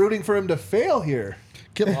 Maybe I'm rooting for him to fail here.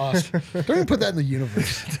 Get lost. Don't even put that in the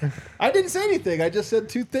universe. I didn't say anything. I just said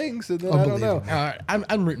two things, and then I don't know.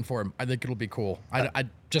 I'm rooting for him. I think it'll be cool. I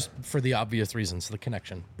just for the obvious reasons, the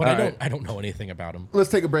connection. But I don't know anything about him. Let's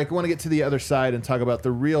take a break. I want to get to the other side and talk about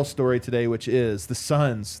the real story today, which is the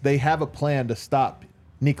Suns. They have a plan to stop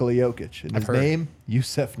Nikola Jokic. And his name,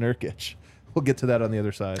 Jusuf Nurkic. We'll get to that on the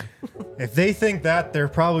other side. If they think that, they're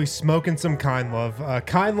probably smoking some Kind Love.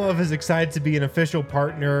 Kind Love is excited to be an official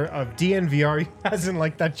partner of DNVR. He hasn't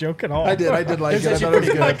liked that joke at all. I did like it. I thought it was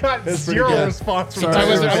good. I got zero response from I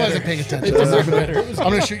wasn't paying attention. I'm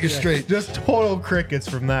going to shoot you straight. Just total crickets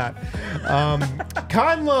from that.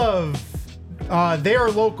 Kind Love, they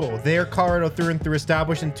are local. They are Colorado through and through,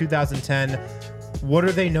 established in 2010. What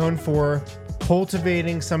are they known for?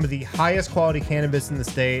 Cultivating some of the highest quality cannabis in the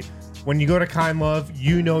state. When you go to Kind Love,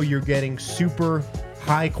 you know you're getting super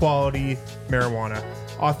high quality marijuana.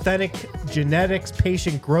 Authentic genetics,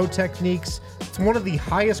 patient grow techniques. It's one of the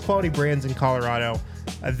highest quality brands in Colorado.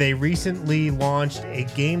 They recently launched a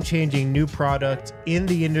game-changing new product in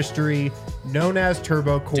the industry known as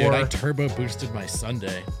Turbo Core. Dude, I turbo boosted my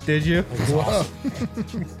Sunday. Did you? It was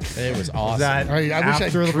awesome. It was awesome. That I wish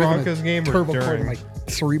after I'd the Broncos game or turbo core during? in my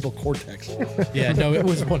cerebral cortex. Yeah, no, it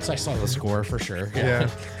was once I saw the score for sure. Yeah.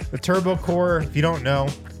 The Turbo Core, if you don't know,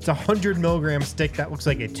 it's a 100 milligram stick that looks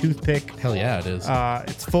like a toothpick. Hell yeah, it is.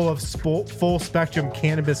 It's full of full spectrum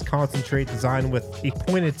cannabis concentrate designed with a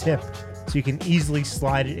pointed tip so you can easily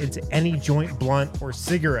slide it into any joint, blunt, or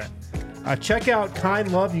cigarette. Check out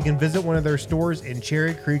Kind Love. You can visit one of their stores in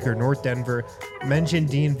Cherry Creek or North Denver. Mention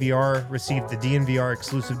DNVR, receive the DNVR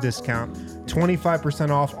exclusive discount. 25%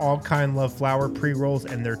 off all Kind Love flower pre-rolls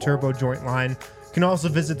and their turbo joint line. You can also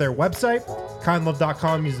visit their website,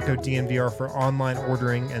 kindlove.com. Use the code DNVR for online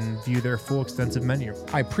ordering and view their full extensive menu.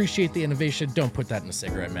 I appreciate the innovation. Don't put that in a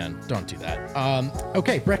cigarette, man. Don't do that.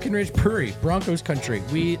 Okay, Breckenridge Brewery, Broncos Country.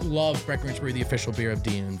 We love Breckenridge Brewery, the official beer of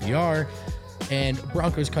DNVR. And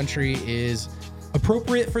Broncos Country is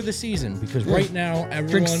appropriate for the season because right now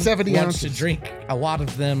everyone 70 wants ounces. to drink a lot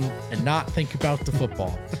of them and not think about the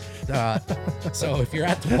football. So if you're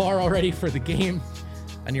at the bar already for the game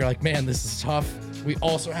and you're like, man, this is tough, we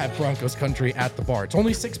also have Broncos Country at the bar. It's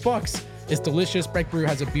only $6. It's delicious. Breck Brew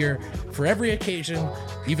has a beer for every occasion,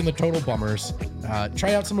 even the total bummers.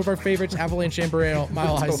 Try out some of our favorites: Avalanche Amber Ale,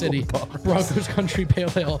 Mile High City, Broncos Country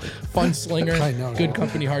Pale Ale, Fun Slinger, Good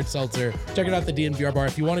Company Hard Seltzer. Check it out, the DNVR bar.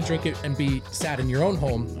 If you want to drink it and be sad in your own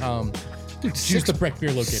home, choose the Breck Beer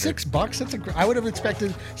locator. $6? That's I would have expected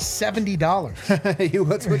 $70.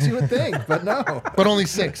 That's what you would think, but no. But only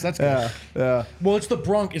 6. That's good. Yeah. Well, it's the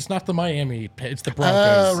It's not the Miami. It's the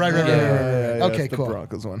Broncos. Oh, right. Yeah, Okay, it's cool. The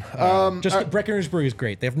Broncos one. Just Breckenridge Brewery is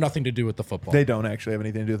great. They have nothing to do with the football. They don't actually have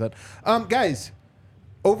anything to do with that. Guys,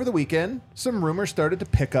 over the weekend, some rumors started to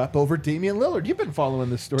pick up over Damian Lillard. You've been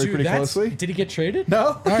following this story pretty closely. Did he get traded? No,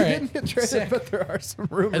 All he right. didn't get traded, Sick. but there are some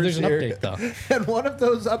rumors And there's an here. update, though. And one of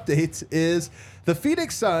those updates is the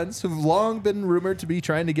Phoenix Suns, who've long been rumored to be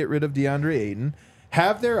trying to get rid of DeAndre Ayton,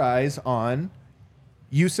 have their eyes on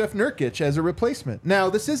Jusuf Nurkic as a replacement.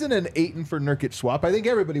 Now, this isn't an Ayton for Nurkic swap. I think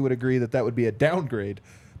everybody would agree that that would be a downgrade.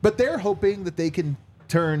 But they're hoping that they can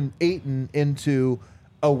turn Ayton into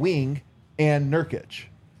a wing and Nurkic.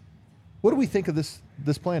 What do we think of this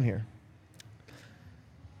plan here?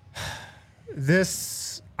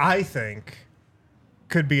 This, I think,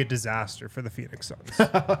 could be a disaster for the Phoenix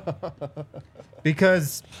Suns.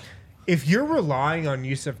 Because if you're relying on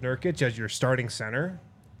Jusuf Nurkic as your starting center,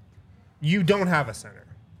 you don't have a center.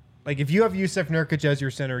 Like, if you have Jusuf Nurkic as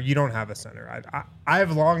your center, you don't have a center. I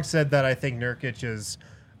have long said that I think Nurkic is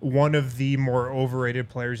one of the more overrated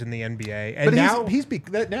players in the NBA. And But now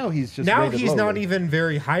he's just now rated he's not lowly. even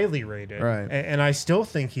very highly rated. Right. And I still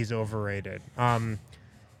think he's overrated.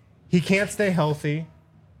 He can't stay healthy.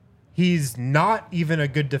 He's not even a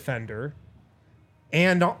good defender.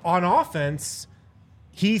 And on offense,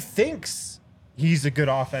 he thinks he's a good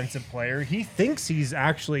offensive player. He thinks he's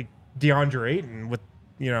actually DeAndre Ayton with,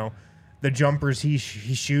 the jumpers he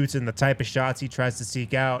shoots and the type of shots he tries to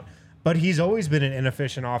seek out. But he's always been an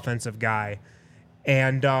inefficient offensive guy.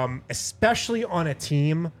 And especially on a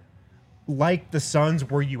team like the Suns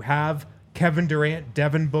where you have Kevin Durant,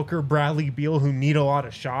 Devin Booker, Bradley Beal who need a lot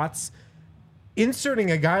of shots, inserting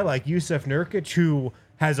a guy like Jusuf Nurkic who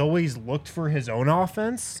has always looked for his own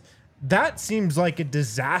offense, that seems like a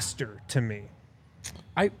disaster to me.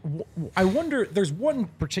 I wonder. There's one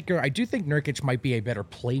particular. I do think Nurkic might be a better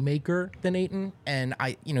playmaker than Ayton, and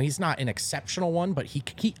he's not an exceptional one, but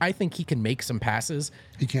I think he can make some passes.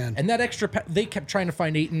 He can. And that extra, they kept trying to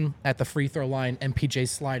find Ayton at the free throw line. MPJ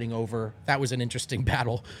sliding over. That was an interesting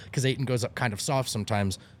battle because Ayton goes up kind of soft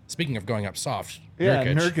sometimes. Speaking of going up soft, Yeah,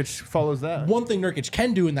 Nurkic follows that. One thing Nurkic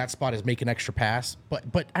can do in that spot is make an extra pass,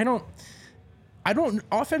 but I don't.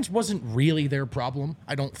 Offense wasn't really their problem,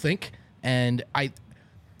 I don't think, and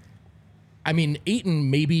I mean, Ayton,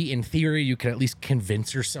 maybe in theory, you could at least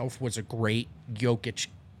convince yourself was a great Jokic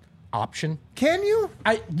option. Can you?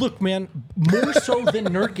 Look, man, more so than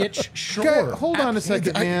Nurkic, sure. Okay, hold on a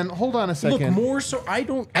second, man. Hold on a second. Look, more so. I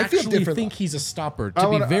don't I feel actually different. think he's a stopper, to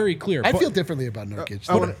be very clear. I But- feel differently about Nurkic.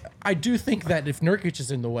 but I do think that if Nurkic is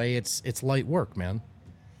in the way, it's light work, man.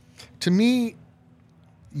 To me,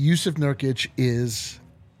 Jusuf Nurkic is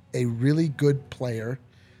a really good player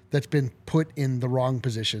that's been put in the wrong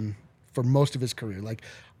position for most of his career. Like,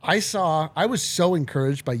 I was so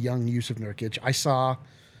encouraged by young Jusuf Nurkic. I saw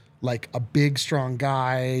like a big, strong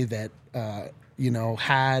guy that, that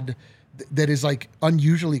is like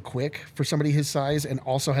unusually quick for somebody his size and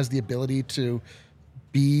also has the ability to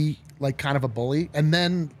be like kind of a bully. And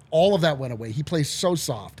then all of that went away. He plays so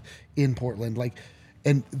soft in Portland.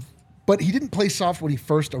 But he didn't play soft when he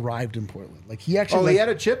first arrived in Portland. Like, he actually, he had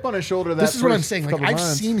a chip on his shoulder. this is what I'm saying. Like, I've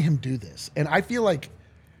seen him do this, and I feel like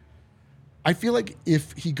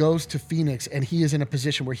if he goes to Phoenix and he is in a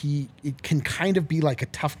position where it can kind of be like a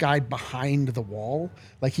tough guy behind the wall,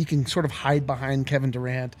 like he can sort of hide behind Kevin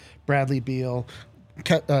Durant, Bradley Beal,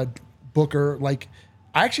 Booker. Like,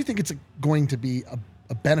 I actually think it's going to be a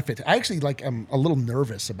benefit. I actually am a little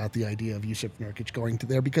nervous about the idea of Jusuf Nurkic going to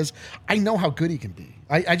there because I know how good he can be.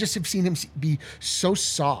 I just have seen him be so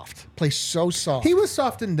soft, play so soft. He was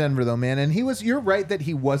soft in Denver, though, man. And you're right that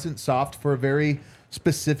he wasn't soft for a very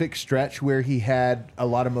specific stretch where he had a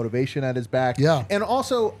lot of motivation at his back. Yeah. And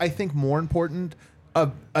also, I think more important,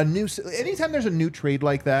 anytime there's a new trade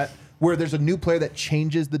like that, where there's a new player that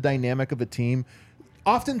changes the dynamic of a team,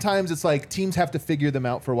 oftentimes it's like teams have to figure them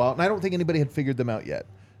out for a while. And I don't think anybody had figured them out yet.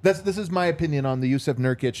 This is my opinion on the Jusuf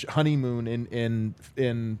Nurkic honeymoon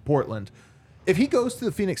in Portland. if he goes to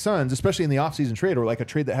the Phoenix Suns, especially in the offseason trade or like a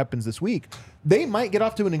trade that happens this week, they might get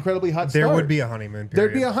off to an incredibly hot start. There would be a honeymoon period.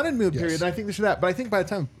 There'd be a honeymoon period, and I think they should have that. But I think by the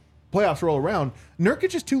time playoffs roll around,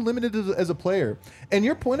 Nurkic is too limited as a player. And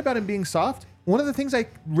your point about him being soft, one of the things I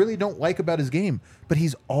really don't like about his game, but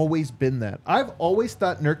he's always been that. I've always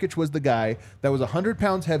thought Nurkic was the guy that was 100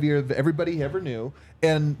 pounds heavier than everybody ever knew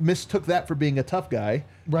and mistook that for being a tough guy.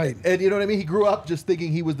 Right. And you know what I mean? He grew up just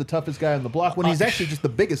thinking he was the toughest guy on the block when he's actually just the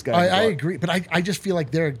biggest guy on the block. I agree, but I just feel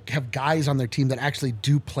like they have guys on their team that actually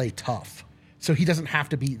do play tough. So he doesn't have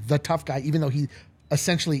to be the tough guy, even though he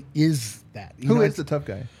essentially is that. Who is the tough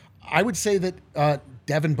guy? I would say that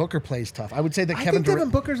Devin Booker plays tough. I would say that Kevin Durant. Devin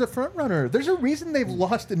Booker's a front runner. There's a reason they've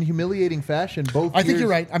lost in humiliating fashion both I think you're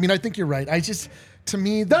right. I mean, I think you're right. To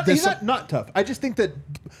me, he's not tough. I just think that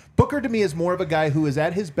Booker to me is more of a guy who is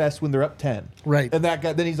at his best when they're up 10. Right. And that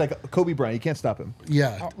guy, then he's like Kobe Bryant. You can't stop him.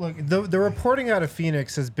 Yeah. Look, the reporting out of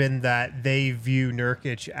Phoenix has been that they view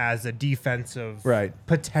Nurkic as a defensive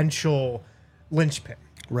potential linchpin.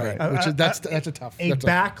 Right. That's a tough. A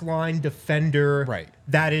backline defender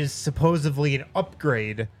that is supposedly an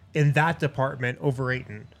upgrade in that department over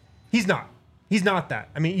Ayton. He's not. He's not that.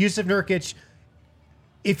 I mean, Jusuf Nurkic,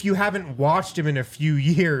 if you haven't watched him in a few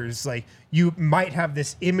years, like you might have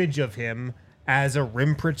this image of him as a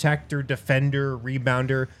rim protector, defender,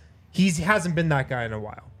 rebounder. He hasn't been that guy in a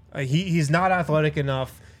while. He's not athletic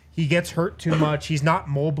enough. He gets hurt too much. He's not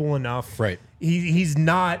mobile enough. Right. He's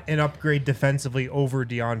not an upgrade defensively over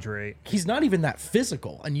DeAndre. He's not even that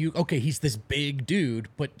physical. And he's this big dude,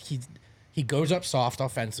 but he goes up soft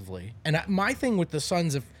offensively. And my thing with the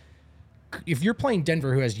Suns, if you're playing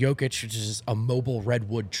Denver, who has Jokic, which is a mobile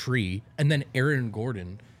redwood tree, and then Aaron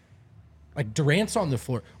Gordon, like Durant's on the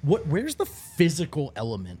floor, where's the physical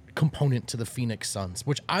component to the Phoenix Suns?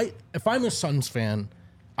 Which if I'm a Suns fan,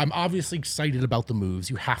 I'm obviously excited about the moves.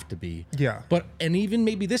 You have to be. Yeah. And even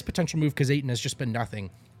maybe this potential move, because Ayton has just been nothing.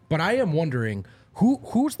 But I am wondering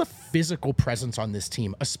who's the physical presence on this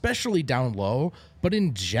team, especially down low, but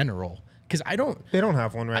in general. Because they don't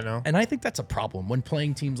have one right now. And I think that's a problem when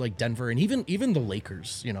playing teams like Denver and even the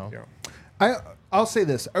Lakers, you know. Yeah. I'll say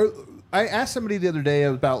this. I asked somebody the other day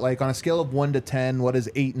about, like, on a scale of 1 to 10, what is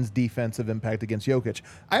Ayton's defensive impact against Jokic?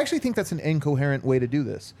 I actually think that's an incoherent way to do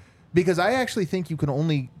this. Because I actually think you can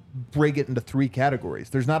only break it into 3 categories.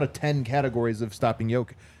 There's not a 10 categories of stopping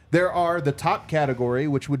Jokic. There are the top category,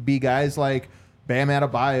 which would be guys like Bam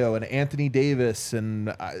Adebayo and Anthony Davis,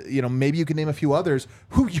 and maybe you can name a few others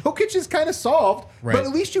who Jokic is kind of solved, but at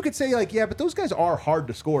least you could say, like, yeah, but those guys are hard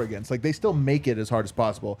to score against. Like, they still make it as hard as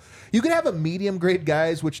possible. You could have a medium grade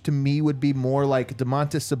guys, which to me would be more like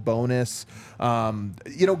DeMontis Sabonis,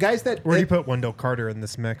 guys that. Where do you put Wendell Carter in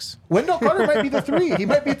this mix? Wendell Carter might be the 3. He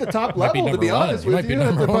might be at the top level, to be honest with you.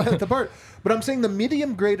 At the part. But I'm saying the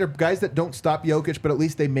medium grade are guys that don't stop Jokic, but at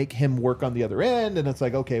least they make him work on the other end. And it's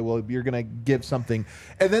like, okay, well, you're going to give something.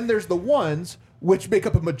 And then there's the ones which make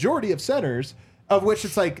up a majority of centers, of which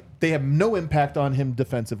it's like they have no impact on him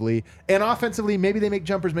defensively. And offensively, maybe they make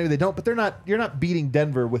jumpers, maybe they don't. But you're not beating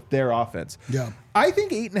Denver with their offense. Yeah. I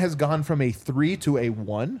think Ayton has gone from a 3 to a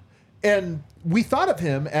 1. And we thought of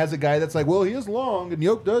him as a guy that's like, well, he is long and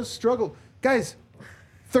Jokic does struggle. Guys,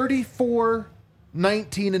 34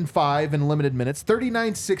 19 and 5 in limited minutes,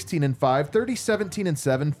 39 16 and 5, 30 17 and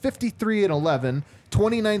 7, 53 and 11,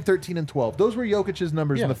 29 13 and 12. Those were Jokic's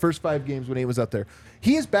numbers in the first 5 games when he was out there.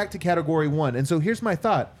 He is back to category 1. And so here's my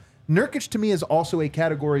thought. Nurkic to me is also a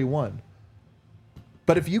category 1.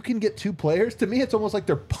 But if you can get 2 players, to me it's almost like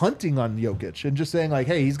they're punting on Jokic and just saying, like,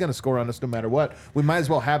 hey, he's going to score on us no matter what. We might as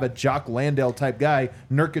well have a Jock Landale type guy.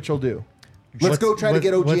 Nurkic will do. Let's go try to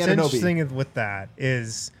get OG What's Anunoby. Interesting with that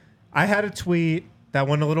is I had a tweet that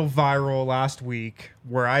went a little viral last week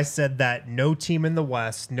where I said that no team in the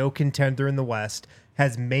West, no contender in the West,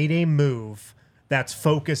 has made a move that's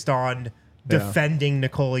focused on defending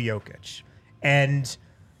Nikola Jokic. And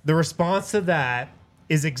the response to that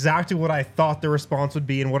is exactly what I thought the response would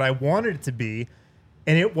be and what I wanted it to be.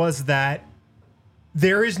 And it was that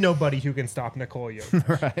there is nobody who can stop Nikola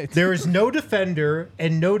Jokic. Right. There is no defender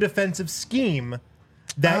and no defensive scheme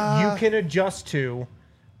that you can adjust to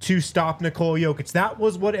stop Nikola Jokic. That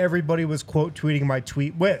was what everybody was quote tweeting my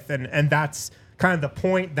tweet with. And that's kind of the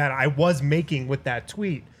point that I was making with that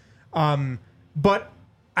tweet. But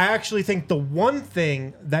I actually think the one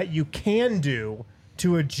thing that you can do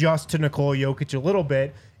to adjust to Nikola Jokic a little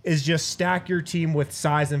bit is just stack your team with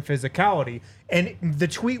size and physicality. And the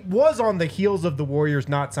tweet was on the heels of the Warriors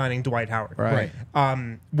not signing Dwight Howard. Right.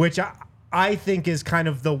 Which I think is kind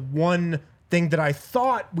of the one thing that I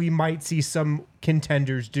thought we might see some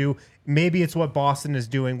contenders do. Maybe it's what Boston is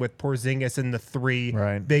doing with Porzingis and the three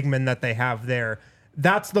big men that they have there.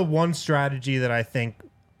 That's the one strategy that I think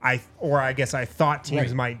I thought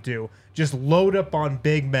teams might do. Just load up on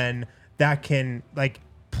big men that can like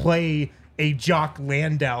play a Jock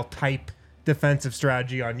Landale type defensive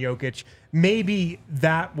strategy on Jokic. Maybe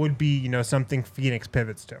that would be, something Phoenix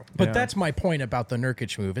pivots to. But that's my point about the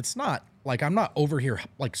Nurkic move. It's not like I'm not over here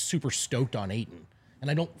like super stoked on Ayton, and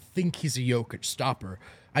I don't think he's a Jokic stopper.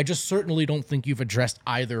 I just certainly don't think you've addressed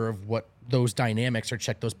either of what those dynamics or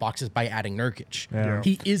check those boxes by adding Nurkic. Yeah.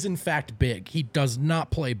 He is in fact big. He does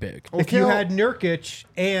not play big. If you had Nurkic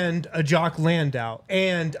and a Jock Landau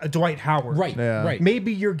and a Dwight Howard, right,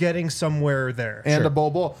 maybe you're getting somewhere there. And a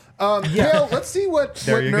Bol. Kale, let's see what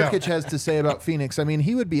Nurkic has to say about Phoenix. I mean,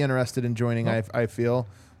 he would be interested in joining, I feel.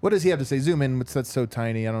 What does he have to say? Zoom in. That's so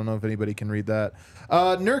tiny. I don't know if anybody can read that.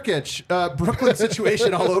 Nurkic, Brooklyn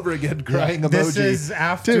situation all over again, crying emoji. This is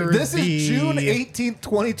after This is June 18th,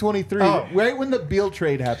 2023, right when the Beal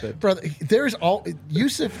trade happened. Brother,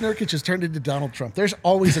 Jusuf Nurkic has turned into Donald Trump. There's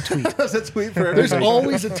always a tweet. There's a tweet for everybody. There's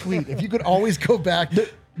always a tweet. If you could always go back.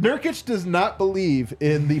 Nurkic does not believe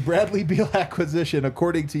in the Bradley Beal acquisition,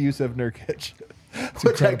 according to Jusuf Nurkic.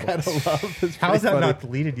 Which I kind of love. How is that not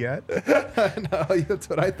deleted yet? No, that's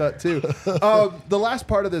what I thought too. The last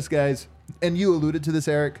part of this, guys, and you alluded to this,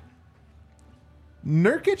 Eric.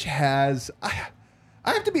 Nurkic has.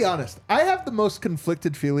 I have to be honest. I have the most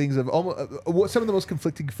conflicted feelings of some of the most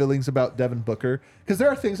conflicting feelings about Devin Booker, because there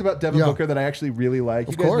are things about Devin Booker that I actually really like.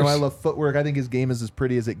 You guys know I love footwork. I think his game is as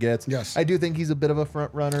pretty as it gets. Yes, I do think he's a bit of a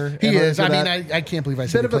front runner. He is. I mean, I can't believe I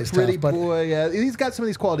said he plays tough. Bit of a pretty boy. Yeah, he's got some of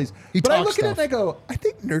these qualities. But I look at it and I go, I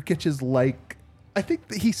think Nurkic is like. I think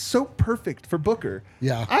that he's so perfect for Booker.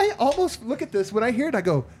 Yeah. I almost look at this when I hear it. I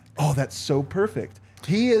go, oh, that's so perfect.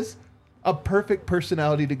 He is a perfect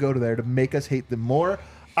personality to go to there to make us hate them more.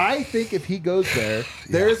 I think if he goes there,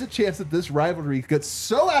 there is a chance that this rivalry gets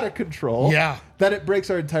so out of control that it breaks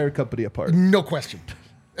our entire company apart. No question.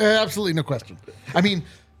 Absolutely no question. I mean,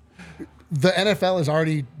 the NFL is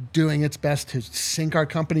already doing its best to sink our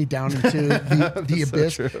company down into the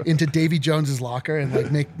abyss, into Davy Jones's locker, and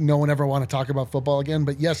like make no one ever want to talk about football again.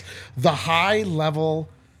 But yes, the high level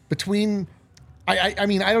between... I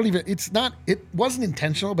mean, I don't even... It wasn't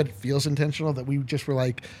intentional, but it feels intentional that we just were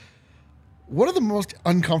like... What are the most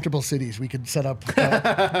uncomfortable cities we could set up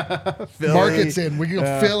markets in? We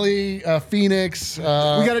go Philly, Phoenix. We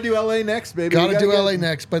got to do LA next, baby. Got to do LA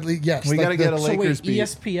next, but yes, we got to get a Lakers beat.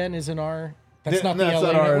 ESPN isn't our. That's not that's the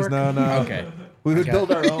LA not ours. network? No. Okay. We would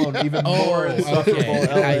build our own, even more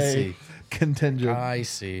insufferable LA I see. contingent. I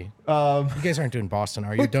see. You guys aren't doing Boston,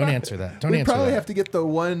 are you? Don't answer that. Don't answer that. We probably have to get the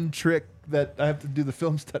one trick that I have to do the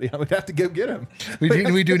film study on. We'd have to get him. We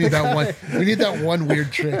do need that one. We need that one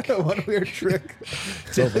weird trick. One weird trick.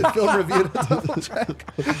 Film review to double check.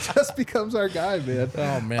 Just becomes our guy, man.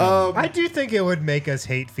 Oh man. I do think it would make us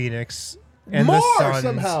hate Phoenix and more the Suns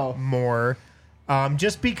somehow. More,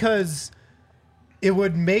 just because it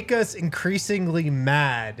would make us increasingly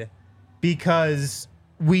mad because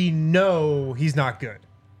we know he's not good.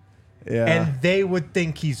 Yeah. And they would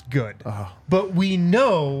think he's good. But we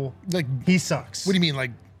know he sucks. What do you mean,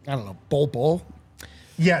 like, I don't know, Bol?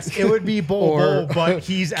 Yes, it would be Bol, but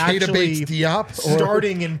he's actually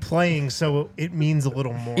starting and playing, so it means a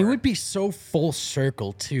little more. It would be so full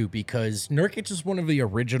circle, too, because Nurkic is one of the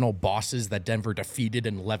original bosses that Denver defeated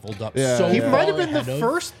and leveled up He might have been the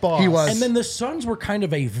first boss. He was. And then the Suns were kind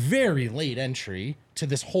of a very late entry to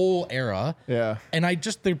this whole era. Yeah. And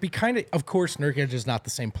there'd be of course, Nurkic is not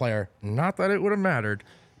the same player. Not that it would have mattered,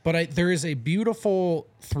 but there is a beautiful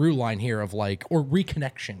through line here of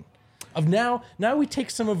reconnection. Of now we take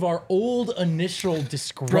some of our old initial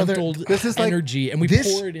disgruntled energy and we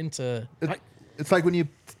pour it into... It's like when you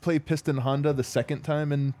play Piston Honda the second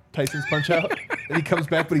time in Tyson's Punch-Out, and he comes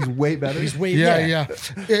back, but he's way better. He's way Yeah.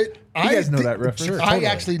 You guys know that reference? Sure, I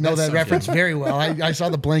actually know that reference very well. I saw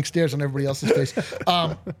the blank stares on everybody else's face.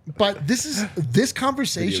 But this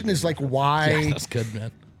conversation is like why... Yeah, that's good,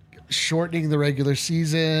 man. Shortening the regular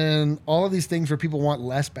season, all of these things where people want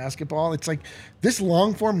less basketball. It's like this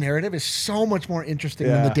long form narrative is so much more interesting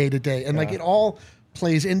than the day to day. And like it all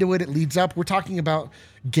plays into it. It leads up. We're talking about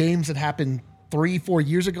games that happened 3-4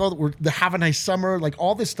 years ago that were the Have a Nice Summer, like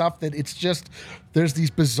all this stuff that it's just, there's these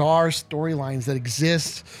bizarre storylines that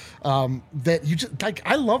exist that you just like.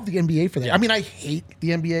 I love the NBA for that. I mean, I hate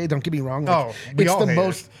the NBA. Don't get me wrong. Like,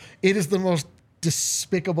 it is the most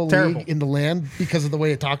despicable league in the land because of the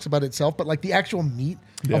way it talks about itself, but like the actual meat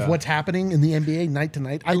of what's happening in the NBA night to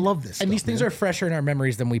night, I love this. And these things are fresher in our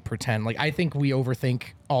memories than we pretend. Like I think we overthink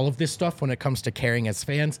all of this stuff when it comes to caring as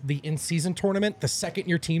fans. The in-season tournament, the second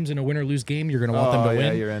your team's in a win or lose game, you're going to want them to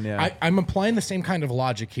win. You're in, yeah. I'm applying the same kind of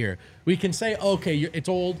logic here. We can say, okay, it's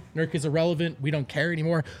old, Nurk is irrelevant, we don't care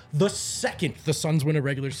anymore. The second the Suns win a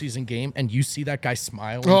regular season game and you see that guy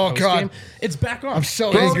smile in the post-game, it's back on. I'm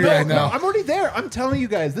so angry right now. I'm already there. I'm telling you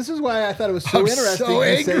guys, this is why I thought it was so interesting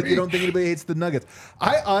to say you don't think anybody hates the Nuggets.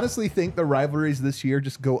 I honestly think the rivalries this year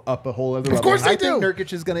just go up a whole other level. Of course they do. I think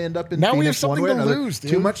Nurkic is going to end up in now Phoenix we have something one way or to another. lose, dude.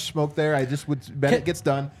 Too much smoke there. I just would bet it gets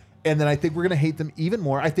done. And then I think we're going to hate them even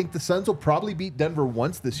more. I think the Suns will probably beat Denver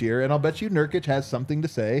once this year, and I'll bet you Nurkic has something to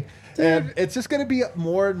say. Dude, and it's just going to be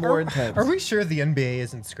more and more intense. Are we sure the NBA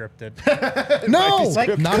isn't scripted? No,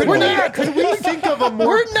 we're not. Could we think of a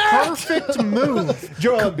more perfect move?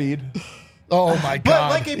 Joel Embiid. Oh my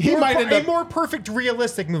God! But like a more perfect,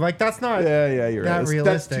 realistic move. Like that's not. Yeah, you're right. Realistic.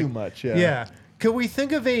 That's too much. Yeah. Could we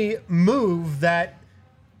think of a move that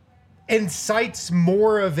incites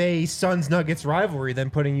more of a Suns Nuggets rivalry than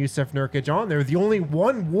putting Jusuf Nurkic on there? The only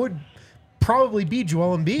one would probably be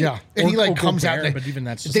Joel Embiid. Yeah, and he like comes out, but even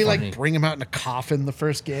that's just they funny. like bring him out in a coffin the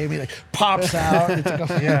first game. He like pops out. It's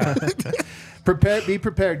like, Yeah. Be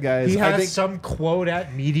prepared, guys. He has some quote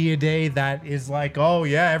at media day that is like, "Oh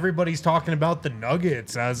yeah, everybody's talking about the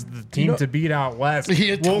Nuggets as the team to beat out west.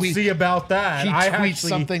 We'll see about that." He tweets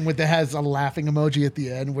something that has a laughing emoji at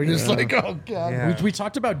the end. We're just like, "Oh God." Yeah. We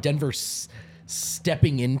talked about Denver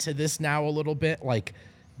stepping into this now a little bit, like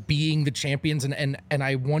being the champions, and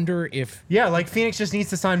I wonder if like Phoenix just needs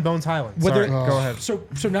to sign Bones Highland. Go ahead. So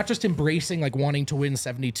not just embracing like wanting to win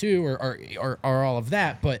 72 or all of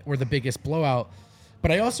that, but or the biggest blowout. But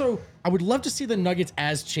I would love to see the Nuggets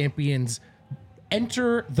as champions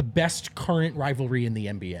enter the best current rivalry in the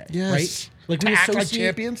NBA. Yes. Right? Like to act like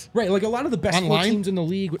champions. Right. Like a lot of the best four Online? teams in the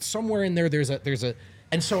league, somewhere in there there's a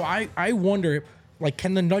and so I wonder, like,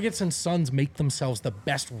 can the Nuggets and Suns make themselves the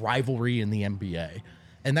best rivalry in the NBA?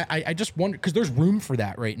 And that I just wonder, because there's room for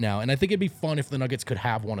that right now. And I think it'd be fun if the Nuggets could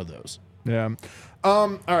have one of those. Yeah.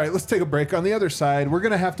 All right, let's take a break. On the other side, we're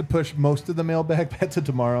going to have to push most of the mailbag back to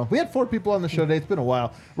tomorrow. We had 4 people on the show today. It's been a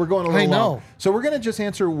while. We're going a little long. So we're going to just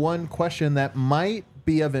answer one question that might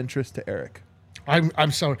be of interest to Eric.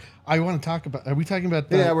 I'm sorry. I want to talk about. Are we talking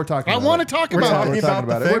about that? Yeah, we're talking about it. I want to talk about it. We're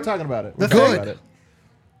talking about it. We're talking about it.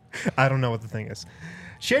 Good. I don't know what the thing is.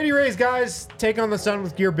 Shady Rays, guys, take on the sun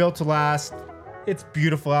with gear built to last. It's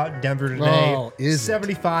beautiful out in Denver today. Oh, is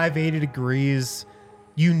 75, 80 degrees.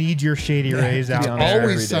 You need your Shady Rays out there.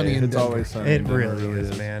 Always sunny in Denver. It's always sunny. It really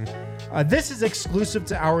is, man. This is exclusive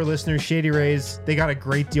to our listeners, Shady Rays. They got a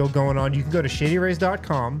great deal going on. You can go to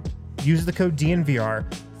shadyrays.com, use the code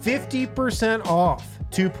DNVR, 50% off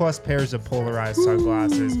 2+ pairs of polarized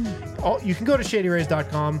sunglasses. You can go to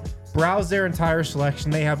shadyrays.com, browse their entire selection.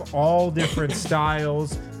 They have all different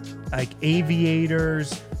styles, like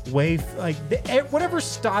aviators, whatever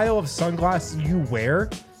style of sunglasses you wear,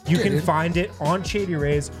 you can find it on Shady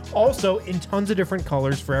Rays. Also in tons of different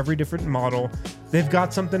colors for every different model. They've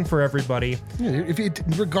got something for everybody. Yeah,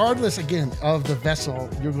 regardless, again, of the vessel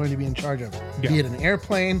you're going to be in charge of, be it an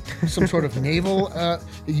airplane, some sort of naval,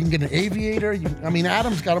 you can get an aviator.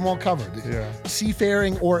 Adam's got them all covered. Yeah.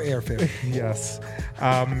 Seafaring or airfaring. Yes.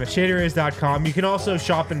 ShadyRays.com. You can also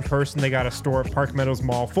shop in person. They got a store at Park Meadows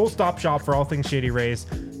Mall. Full stop shop for all things Shady Rays.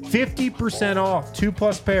 50% off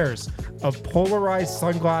 2+ pairs of polarized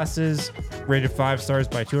sunglasses rated 5 stars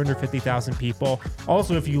by 250,000 people.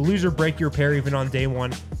 Also, if you lose or break your pair even on day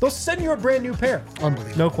one, they'll send you a brand new pair.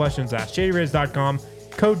 Unbelievable. No questions asked. ShadyRays.com.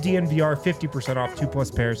 Code DNVR, 50% off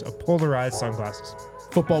 2+ pairs of polarized sunglasses.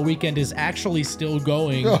 Football weekend is actually still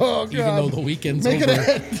going, even though the weekend's Make over. it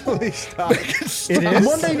end. Please stop. It is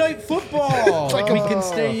Monday Night Football. like we can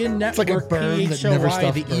stay in network. like a burn that never PHOI.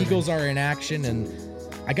 stops The burning. Eagles are in action, and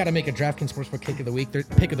I got to make a DraftKings Sportsbook pick of the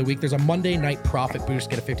week. There's a Monday night profit boost.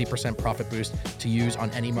 Get a 50% profit boost to use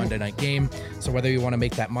on any Monday night game. So whether you want to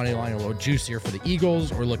make that money line a little juicier for the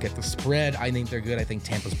Eagles or look at the spread, I think they're good. I think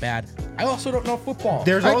Tampa's bad. I also don't know football.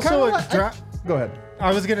 There's also a draft. Go ahead.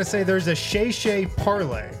 I was going to say there's a Shay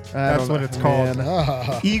parlay. That's what it's called.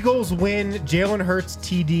 Eagles win, Jalen Hurts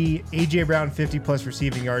TD, A.J. Brown 50+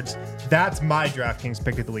 receiving yards. That's my DraftKings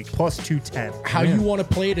pick of the week, plus 210. How you want to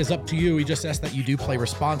play it is up to you. We just ask that you do play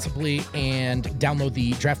responsibly and download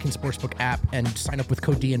the DraftKings Sportsbook app and sign up with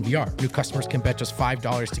code DNVR. New customers can bet just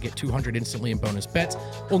 $5 to get $200 instantly in bonus bets,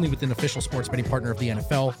 only with an official sports betting partner of the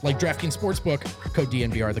NFL, like DraftKings Sportsbook, code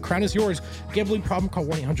DNVR. The crown is yours. Gambling problem, call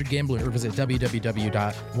 1-800-GAMBLER or visit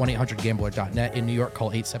www.1800gambler.net. In New York,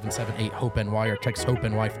 call 877-8-HOPE-NY or text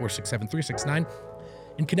HOPE-NY 467-369.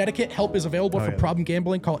 In Connecticut, help is available for problem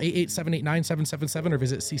gambling. Call 887-889-777 or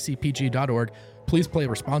visit ccpg.org. Please play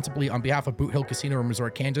responsibly on behalf of Boot Hill Casino and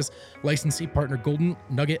Resort, Kansas. Licensee partner Golden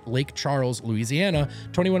Nugget, Lake Charles, Louisiana.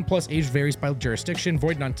 21 plus, age varies by jurisdiction.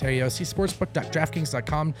 Void in Ontario. See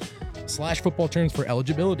sportsbook.draftkings.com/football terms for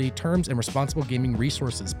eligibility, terms, and responsible gaming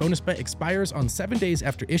resources. Bonus bet expires on 7 days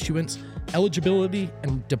after issuance. Eligibility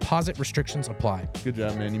and deposit restrictions apply. Good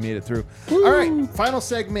job, man. You made it through. Woo. All right, final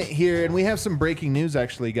segment here, and we have some breaking news,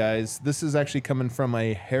 actually, guys. This is actually coming from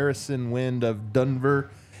a Harrison Wind of Denver.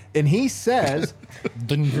 And he says,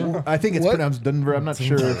 Denver. I think it's pronounced Denver. I'm not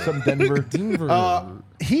sure. Some Denver.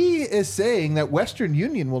 He is saying that Western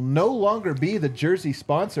Union will no longer be the jersey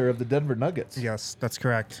sponsor of the Denver Nuggets. Yes, that's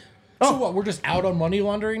correct. So what? We're just out on money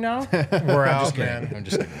laundering now? We're out, man. I'm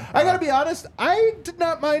just kidding. I gotta be honest. I did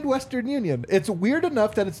not mind Western Union. It's weird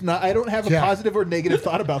enough that it's not. I don't have a positive or negative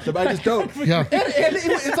thought about them. I just don't. And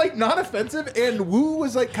it's like not offensive. And Wu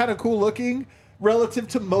was like kind of cool looking relative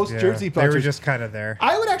to most jersey sponsors. They were just kind of there.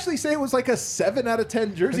 I would actually say it was like a 7 out of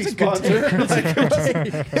 10 jersey sponsor.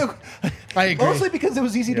 I agree. Mostly because it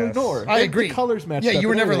was easy to ignore. I agree. The colors matched. Yeah, up you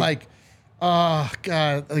were never really. like, oh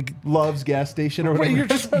God, like Love's gas station or whatever. you're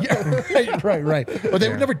just right. But they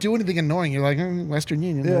would never do anything annoying. You're like Western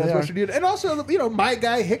Union. Yeah, that's Western Union. And also, my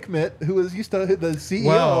guy Hickmet, who was used to the CEO.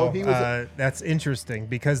 Well, he was. That's interesting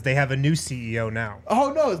because they have a new CEO now.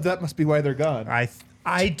 Oh no, that must be why they're gone.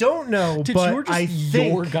 I don't know, Did but you just I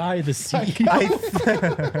think your guy the CEO?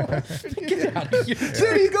 Get out of here.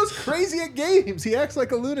 Dude, he goes crazy at games. He acts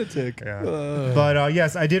like a lunatic. Yeah. But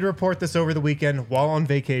yes, I did report this over the weekend while on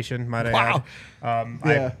vacation. Might I add?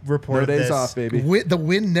 I reported no days this. off, baby. The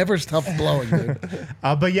wind never stops blowing, dude.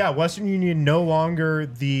 But yeah, Western Union no longer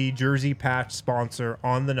the jersey patch sponsor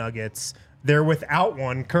on the Nuggets. They're without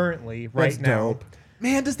one currently right That's now. dope.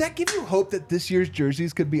 Man, does that give you hope that this year's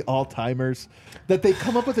jerseys could be all-timers? That they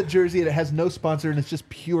come up with a jersey and it has no sponsor and it's just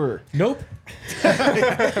pure? Nope.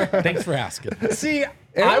 Thanks for asking. See,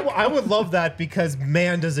 I would love that because,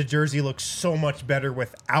 man, does a jersey look so much better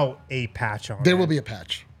without a patch on There it. will be a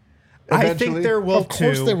patch. I think there will too.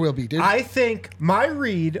 Of course there will be, dude. I think my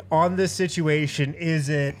read on this situation is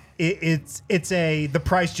it's a the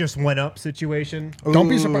price just went up situation. Don't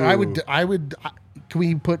be surprised. I would. Can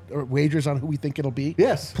we put wagers on who we think it'll be?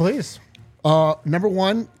 Yes. Please. Number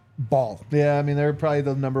 1, Ball. Yeah, I mean, they're probably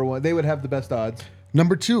the number one. They would have the best odds.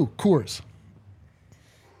 Number 2, Coors.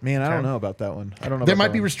 Man, I don't know about that one. I don't know. There about might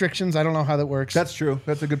that be one. restrictions. I don't know how that works. That's true.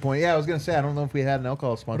 That's a good point. Yeah, I was going to say, I don't know if we had an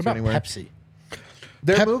alcohol sponsor What about anywhere. Pepsi?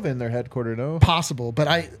 They're moving their headquarters, no? possible,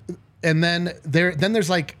 but then there's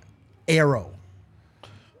like Arrow.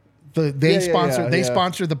 They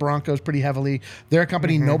sponsor the Broncos pretty heavily. They're a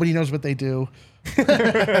company nobody knows what they do. Isn't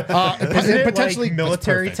it potentially like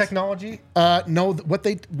military technology? No,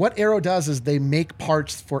 what Arrow does is they make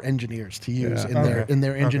parts for engineers to use in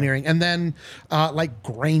their engineering, and then like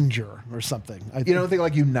Granger or something. You don't think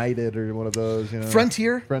like United or one of those?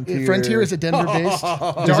 Frontier is a Denver based.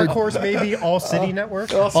 Dark Horse, maybe All City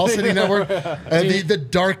Network. All City Network, the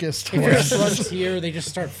darkest. If you're Frontier, they just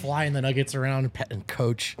start flying the Nuggets around and pet and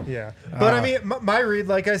coach. Yeah, but I mean, my read,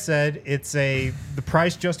 like I said, it's the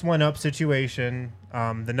price just went up situation.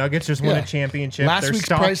 The Nuggets just won a championship. Last Their week's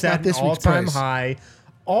stock's price, not at this an week's all-time price. high.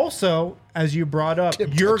 Also, as you brought up,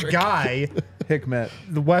 your guy, Hickmet.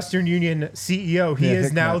 the Western Union CEO, he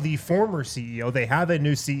is Hickmet. now the former CEO. They have a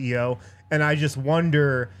new CEO, and I just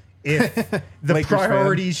wonder if the Lakers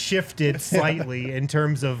priorities shifted slightly in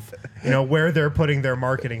terms of where they're putting their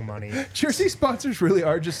marketing money. Jersey sponsors really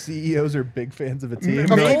are just CEOs or big fans of a team.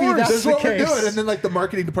 Maybe Maybe that's that's the what we're case. doing. And then like the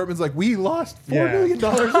marketing department's like, we lost $4 Yeah. million in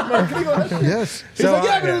marketing last year. Yes. He's So, like,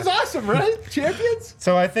 yeah, but yeah. it was awesome, right? Champions?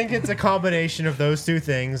 So I think it's a combination of those two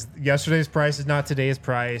things. Yesterday's price is not today's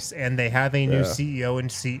price, and they have a new CEO in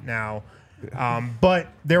seat now. But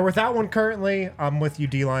they're without one currently. I'm with you,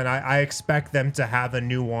 D-Line. I expect them to have a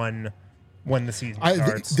new one when the season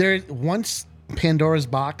starts. Once Pandora's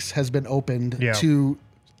box has been opened Yeah. to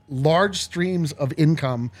large streams of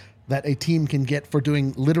income that a team can get for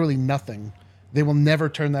doing literally nothing, they will never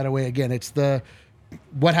turn that away again. It's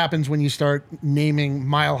what happens when you start naming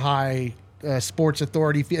Mile High Sports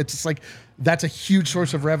Authority. It's just like that's a huge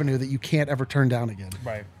source of revenue that you can't ever turn down again.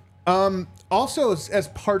 Right. Also, as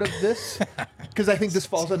part of this, because I think this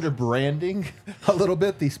falls under branding a little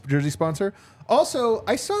bit, the jersey sponsor. Also,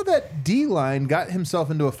 I saw that D-Line got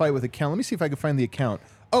himself into a fight with account. Let me see if I can find the account.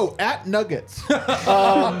 Oh, at Nuggets.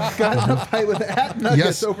 Got in a fight with at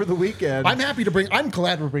Nuggets over the weekend. I'm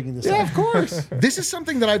glad we're bringing this up. Yeah, of course. This is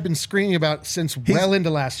something that I've been screaming about since well into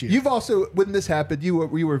last year. You've also, when this happened, you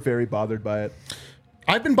were very bothered by it.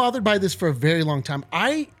 I've been bothered by this for a very long time.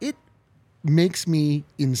 makes me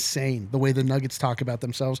insane the way the Nuggets talk about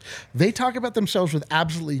themselves. They talk about themselves with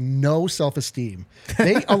absolutely no self-esteem.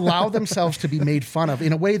 They allow themselves to be made fun of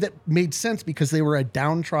in a way that made sense because they were a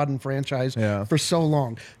downtrodden franchise for so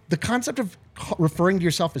long. The concept of referring to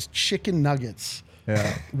yourself as chicken nuggets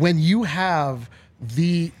when you have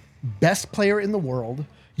the best player in the world,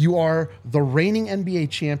 you are the reigning NBA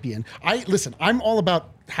champion. I'm all about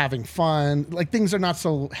having fun. Like, things are not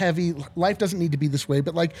so heavy. Life doesn't need to be this way.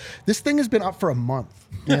 But like, this thing has been up for a month,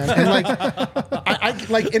 man. And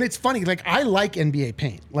like, and it's funny. Like, I like NBA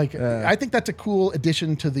Paint. Like, I think that's a cool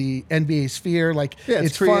addition to the NBA sphere. Like,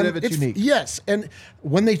 it's creative. Fun. It's unique. Yes. And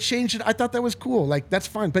when they changed it, I thought that was cool. Like, that's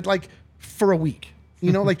fine. But like, for a week,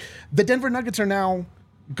 like the Denver Nuggets are now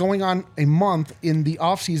going on a month in the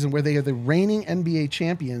offseason where they are the reigning NBA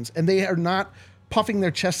champions, and they are not puffing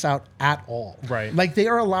their chests out at all. Right. Like, they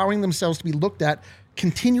are allowing themselves to be looked at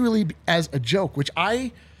continually as a joke, which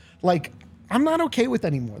I'm not okay with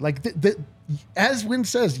anymore. Like, as Wynn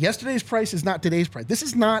says, yesterday's price is not today's price. This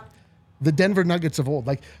is not the Denver Nuggets of old.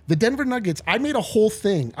 Like, the Denver Nuggets, I made a whole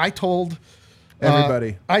thing. I told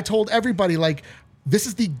everybody, like, this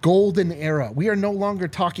is the golden era. We are no longer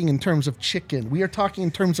talking in terms of chicken. We are talking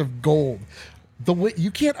in terms of gold. The way,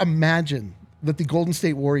 you can't imagine that the Golden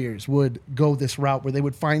State Warriors would go this route where they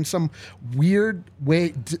would find some weird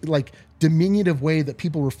way, like diminutive way that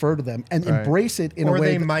people refer to them and embrace it in a way. Or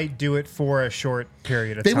they might do it for a short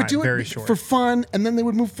period of time. They would do it for fun, and then they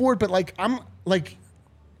would move forward. But like,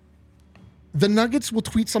 the Nuggets will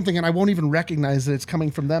tweet something and I won't even recognize that it's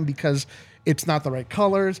coming from them because it's not the right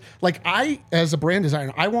colors. Like, as a brand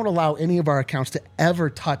designer, I won't allow any of our accounts to ever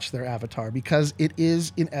touch their avatar because it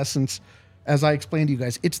is, in essence, as I explained to you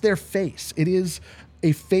guys, it's their face. It is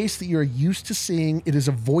a face that you're used to seeing. It is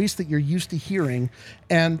a voice that you're used to hearing.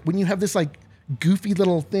 And when you have this like goofy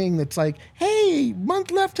little thing that's like, hey, month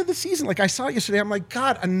left to the season. Like, I saw it yesterday. I'm like,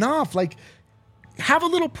 God, enough. Like, have a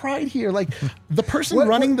little pride here. Like, the person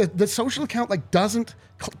running the social account, like, doesn't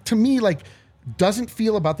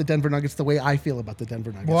feel about the Denver Nuggets the way I feel about the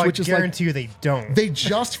Denver Nuggets. Well, I guarantee you they don't. They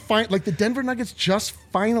just the Denver Nuggets just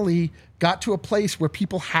finally got to a place where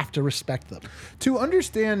people have to respect them. To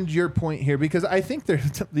understand your point here, because I think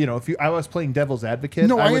there's, if I was playing devil's advocate,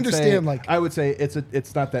 no, I understand. I would say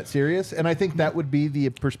it's not that serious, and I think that would be the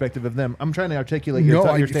perspective of them. I'm trying to articulate your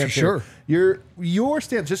stance here. Sure. Your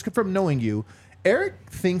stance, just from knowing you, Eric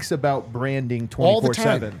thinks about branding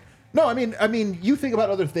 24/7. No, I mean, you think about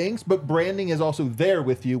other things, but branding is also there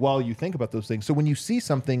with you while you think about those things. So when you see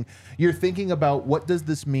something, you're thinking about what does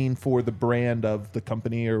this mean for the brand of the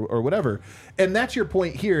company or whatever. And that's your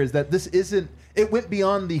point here, is that this isn't, it went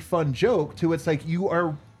beyond the fun joke to it's like you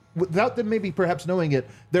are, without them maybe perhaps knowing it,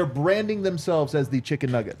 they're branding themselves as the chicken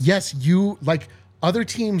nuggets. Yes, like other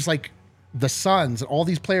teams like the Suns and all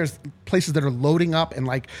these places that are loading up and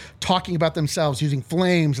like talking about themselves using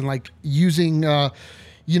flames and like using,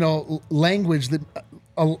 language that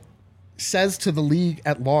says to the league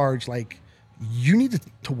at large, like, you need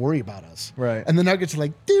to worry about us. Right. And the Nuggets are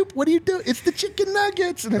like, dude, what do you do? It's the chicken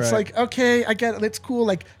nuggets. And it's like, okay, I get it. It's cool.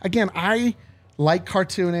 Like, again, I like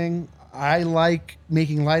cartooning. I like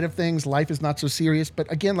making light of things. Life is not so serious. But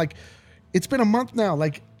again, like, it's been a month now.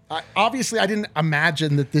 Like, obviously, I didn't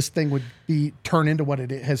imagine that this thing would turn into what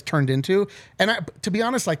it has turned into. And to be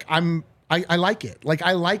honest, like, I like it. Like,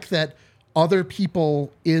 I like that other people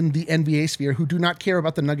in the NBA sphere who do not care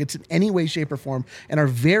about the Nuggets in any way, shape, or form and are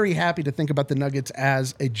very happy to think about the Nuggets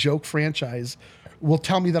as a joke franchise will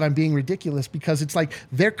tell me that I'm being ridiculous, because it's like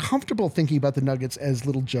they're comfortable thinking about the Nuggets as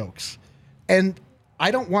little jokes. And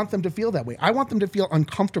I don't want them to feel that way. I want them to feel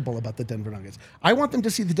uncomfortable about the Denver Nuggets. I want them to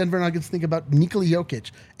see the Denver Nuggets think about Nikola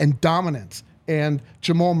Jokic and dominance and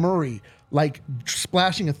Jamal Murray like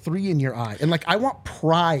splashing a 3 in your eye. And like, I want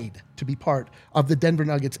pride to be part of the Denver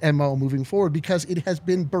Nuggets MO moving forward, because it has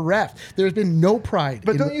been bereft. There's been no pride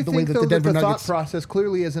in the way that the Denver Nuggets... thought process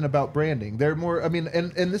clearly isn't about branding. They're more, I mean,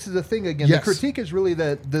 and this is the thing again, the critique is really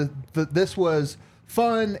that this was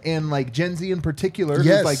fun, and like Gen Z in particular,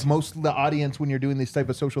 who's like most of the audience when you're doing these type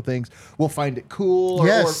of social things will find it cool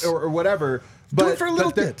or whatever. But, do it for a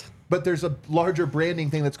little bit. But there's a larger branding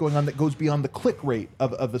thing that's going on that goes beyond the click rate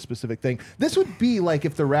of a specific thing. This would be like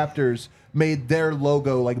if the Raptors made their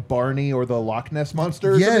logo like Barney or the Loch Ness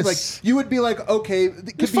Monster. Yes. Like, you would be like, okay, it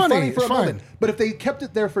could be funny for a moment. But if they kept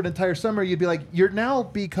it there for an entire summer, you'd be like, you're now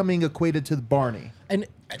becoming equated to Barney. And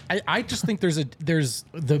I just think there's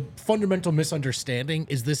the fundamental misunderstanding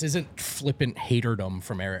is this isn't flippant haterdom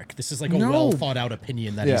from Eric. This is like a well thought out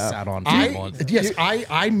opinion that he sat on for a month. Yes,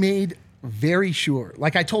 I made very sure.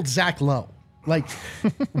 Like, I told Zach Lowe, Like,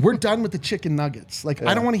 we're done with the chicken nuggets. Like,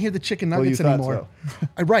 I don't want to hear the chicken nuggets anymore.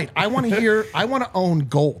 So. Right. I want to own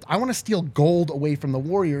gold. I want to steal gold away from the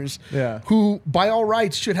Warriors, who, by all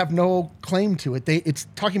rights, should have no claim to it. It's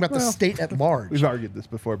talking about the state at large. We've argued this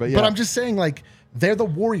before, but But I'm just saying, like, they're the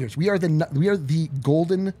Warriors. We are the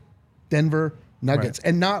golden Denver Nuggets. Right.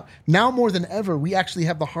 And now more than ever, we actually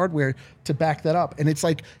have the hardware to back that up. And it's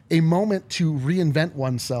like a moment to reinvent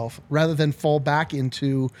oneself rather than fall back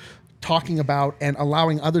into talking about and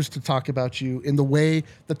allowing others to talk about you in the way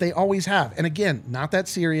that they always have. And again, not that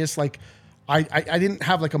serious. Like, I didn't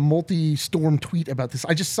have like a multi-storm tweet about this.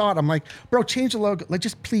 I just saw it. I'm like, bro, change the logo. Like,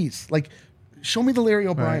 just please, like, show me the Larry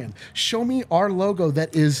O'Brien. Right. Show me our logo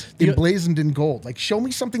that is emblazoned in gold. Like, show me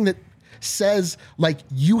something that says, like,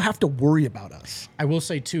 you have to worry about us. I will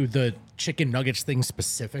say, too, the chicken nuggets thing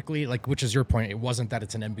specifically, like, which is your point, it wasn't that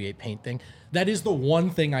it's an NBA Paint thing. That is the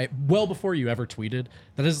one thing well before you ever tweeted,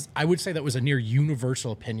 I would say that was a near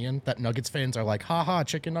universal opinion that Nuggets fans are like, haha,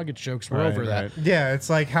 chicken nuggets jokes, we're over that. Yeah,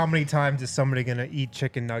 it's like, how many times is somebody going to eat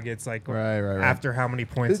chicken nuggets, like, after how many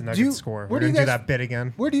points the Nuggets score? We're going to do that bit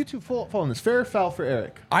again. Where do you two fall on this? Fair or foul for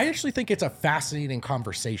Eric? I actually think it's a fascinating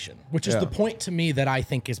conversation, which is the point to me that I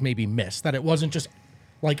think is maybe missed, that it wasn't just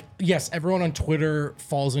like, yes, everyone on Twitter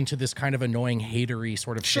falls into this kind of annoying hatery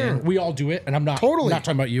sort of thing. We all do it, and I'm not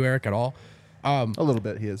talking about you, Eric, at all. A little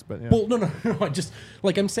bit he is, but well, no. I just,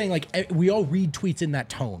 like, I'm saying, like, we all read tweets in that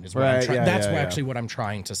tone is what I'm trying. That's actually what I'm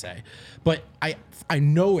trying to say. But I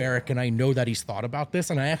know Eric, and I know that he's thought about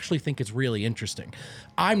this, and I actually think it's really interesting.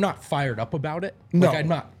 I'm not fired up about it. No.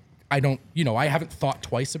 Like, I haven't thought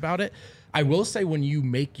twice about it. I will say, when you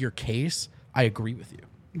make your case, I agree with you.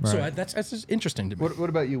 Right. So that's just interesting to me. What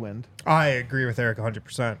about you, Wind? I agree with Eric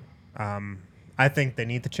 100%. I think they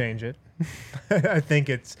need to change it. I think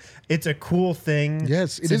it's a cool thing.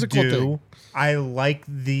 Yes, it is a cool thing. I like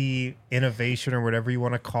the innovation or whatever you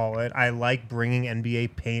want to call it. I like bringing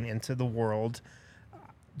NBA Paint into the world,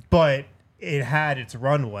 but it had its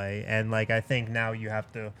runway, and like, I think now you have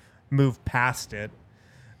to move past it.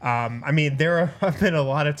 I mean, there have been a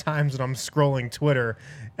lot of times when I'm scrolling Twitter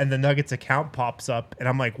and the Nuggets account pops up, and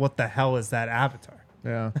I'm like, what the hell is that avatar?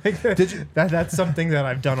 Yeah. That's something that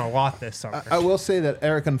I've done a lot this summer. I will say that,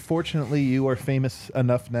 Eric, unfortunately, you are famous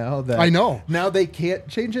enough now that I know. Now they can't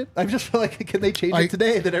change it. I just feel like, can they change it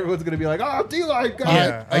today? That everyone's going to be like, oh, D-Line,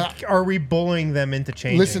 are we bullying them into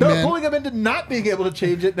changing? Listen, man, bullying them into not being able to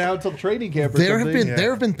change it now until training camp. There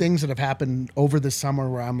have been things that have happened over the summer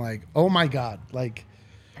where I'm like, oh my God, like,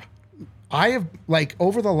 I have, like,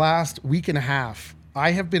 over the last week and a half,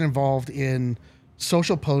 I have been involved in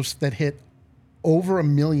social posts that hit over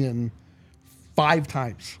 1 million 5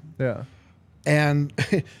 times. Yeah. And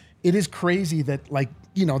it is crazy that, like,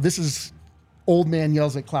 this is old man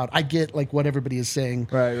yells at cloud. I get, like, what everybody is saying.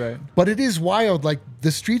 Right. But it is wild. Like,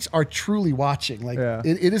 the streets are truly watching. Like,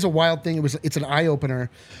 it is a wild thing. It's an eye opener.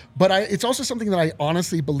 But it's also something that I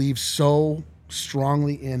honestly believe so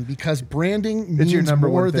strongly in, because branding means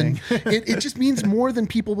more than it just means more than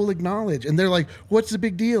people will acknowledge. And they're like, what's the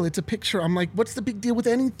big deal? It's a picture. I'm like, what's the big deal with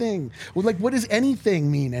anything? Well, like, what does anything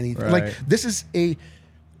mean? Anything? Right. Like, this is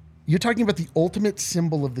you're talking about the ultimate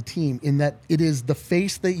symbol of the team, in that it is the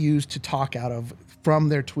face they use to talk out of from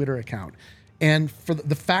their Twitter account. And for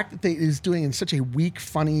the fact that they is doing it in such a weak,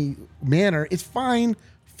 funny manner, it's fine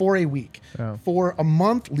for a week. Yeah. For a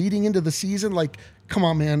month leading into the season, like, come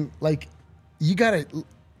on, man. Like, you gotta,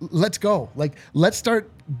 let's go. Like, let's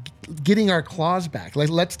start getting our claws back. Like,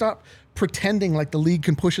 let's stop pretending like the league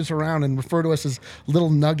can push us around and refer to us as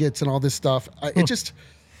little nuggets and all this stuff.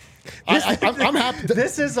 I'm happy.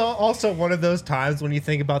 This is also one of those times when you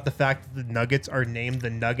think about the fact that the Nuggets are named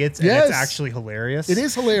the Nuggets, and it's actually hilarious. It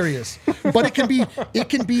is hilarious, but it can be.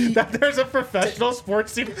 That there's a professional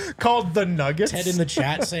sports team called the Nuggets. Ted in the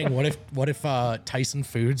chat saying, "What if Tyson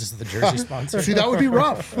Foods is the jersey sponsor?" See, that would be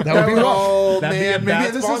rough. That would be rough. Oh man,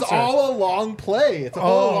 maybe this is all a long play. It's a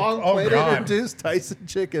whole long play to introduce Tyson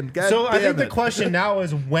Chicken. God so I think the question now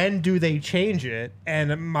is, when do they change it?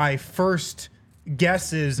 And my first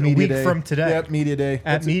guess is a week from today. Yep, media day.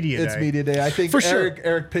 It's media day. I think for sure.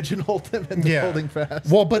 Eric pigeonholed him into holding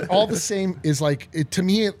fast. Well, but all the same is like, to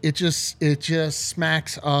me, it just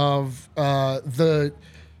smacks of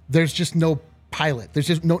there's just no pilot. There's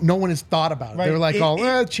just no one has thought about it. Right. They're like,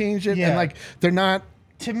 change it, and like, they're not.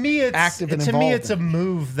 To me, it's active and involved. To me, it's a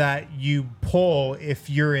move that you pull if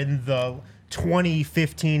you're in the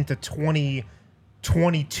 2015 to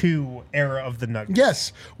 2022 era of the Nuggets.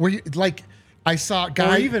 Yes, where you like. I saw a Or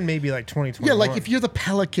guy. even maybe like 2021. Yeah, like if you're the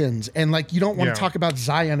Pelicans and like you don't want to talk about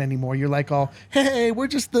Zion anymore, you're like, all, hey, we're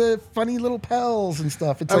just the funny little pals and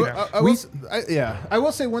stuff. It's like, I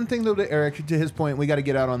will say one thing though to Eric, to his point. We got to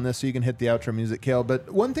get out on this so you can hit the outro music, Kale.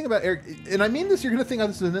 But one thing about Eric, and I mean this, you're going to think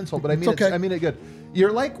this is an insult, but I mean okay. I mean it good.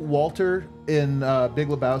 You're like Walter in Big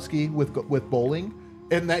Lebowski with bowling.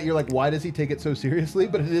 And that you're like, why does he take it so seriously?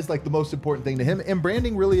 But it is like the most important thing to him. And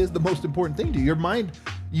branding really is the most important thing to you. Your mind,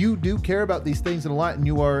 you do care about these things a lot, and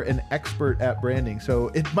you are an expert at branding. So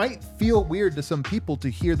it might feel weird to some people to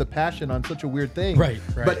hear the passion on such a weird thing. Right.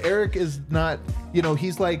 But Eric is not,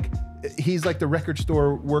 he's like the record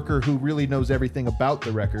store worker who really knows everything about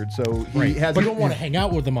the record. So he has. But you don't want to hang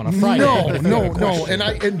out with him on a Friday. No.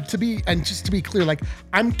 And just to be clear, like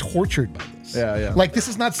I'm tortured by this. Yeah. Like this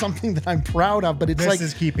is not something that I'm proud of, but it's this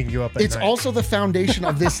is keeping you up at it's night. also the foundation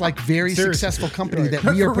of this like very successful company that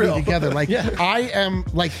we are putting together. Like I am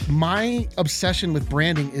like my obsession with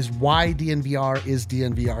branding is why DNVR is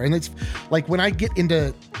DNVR. And it's like when I get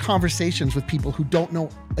into conversations with people who don't know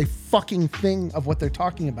a fucking thing of what they're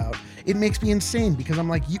talking about, it makes me insane because I'm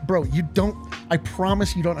like, bro, I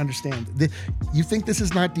promise you don't understand. You think this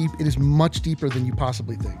is not deep. It is much deeper than you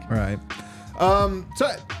possibly think. Right. So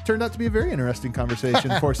it turned out to be a very interesting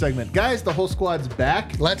conversation for a segment. Guys, the whole squad's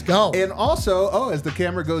back. Let's go. And also, as the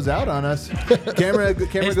camera goes out on us, camera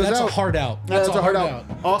goes out. That's a hard out. That's a hard out.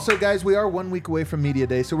 Also, guys, we are 1 week away from Media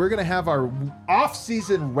Day, so we're going to have our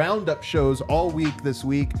off-season roundup shows all week this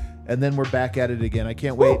week, and then we're back at it again. I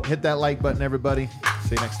can't wait. Woo. Hit that like button, everybody.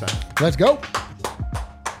 See you next time. Let's go.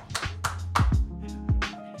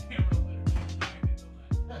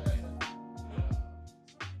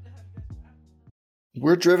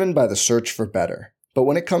 We're driven by the search for better. But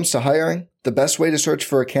when it comes to hiring, the best way to search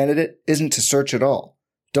for a candidate isn't to search at all.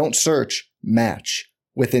 Don't search, match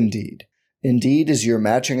with Indeed. Indeed is your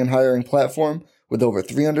matching and hiring platform with over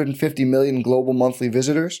 350 million global monthly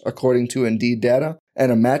visitors, according to Indeed data,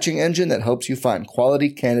 and a matching engine that helps you find quality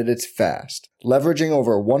candidates fast. Leveraging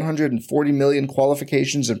over 140 million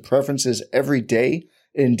qualifications and preferences every day,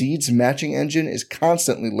 Indeed's matching engine is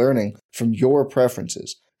constantly learning from your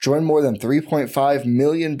preferences. Join more than 3.5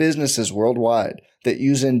 million businesses worldwide that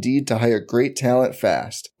use Indeed to hire great talent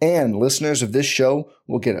fast. And listeners of this show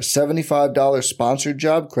will get a $75 sponsored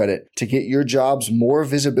job credit to get your jobs more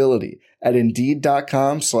visibility at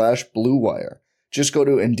Indeed.com/Blue Wire. Just go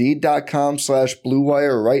to Indeed.com/Blue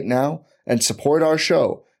Wire right now and support our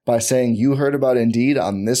show by saying you heard about Indeed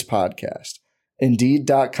on this podcast.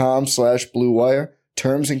 Indeed.com/Blue Wire.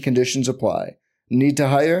 Terms and conditions apply. Need to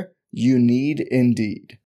hire? You need Indeed.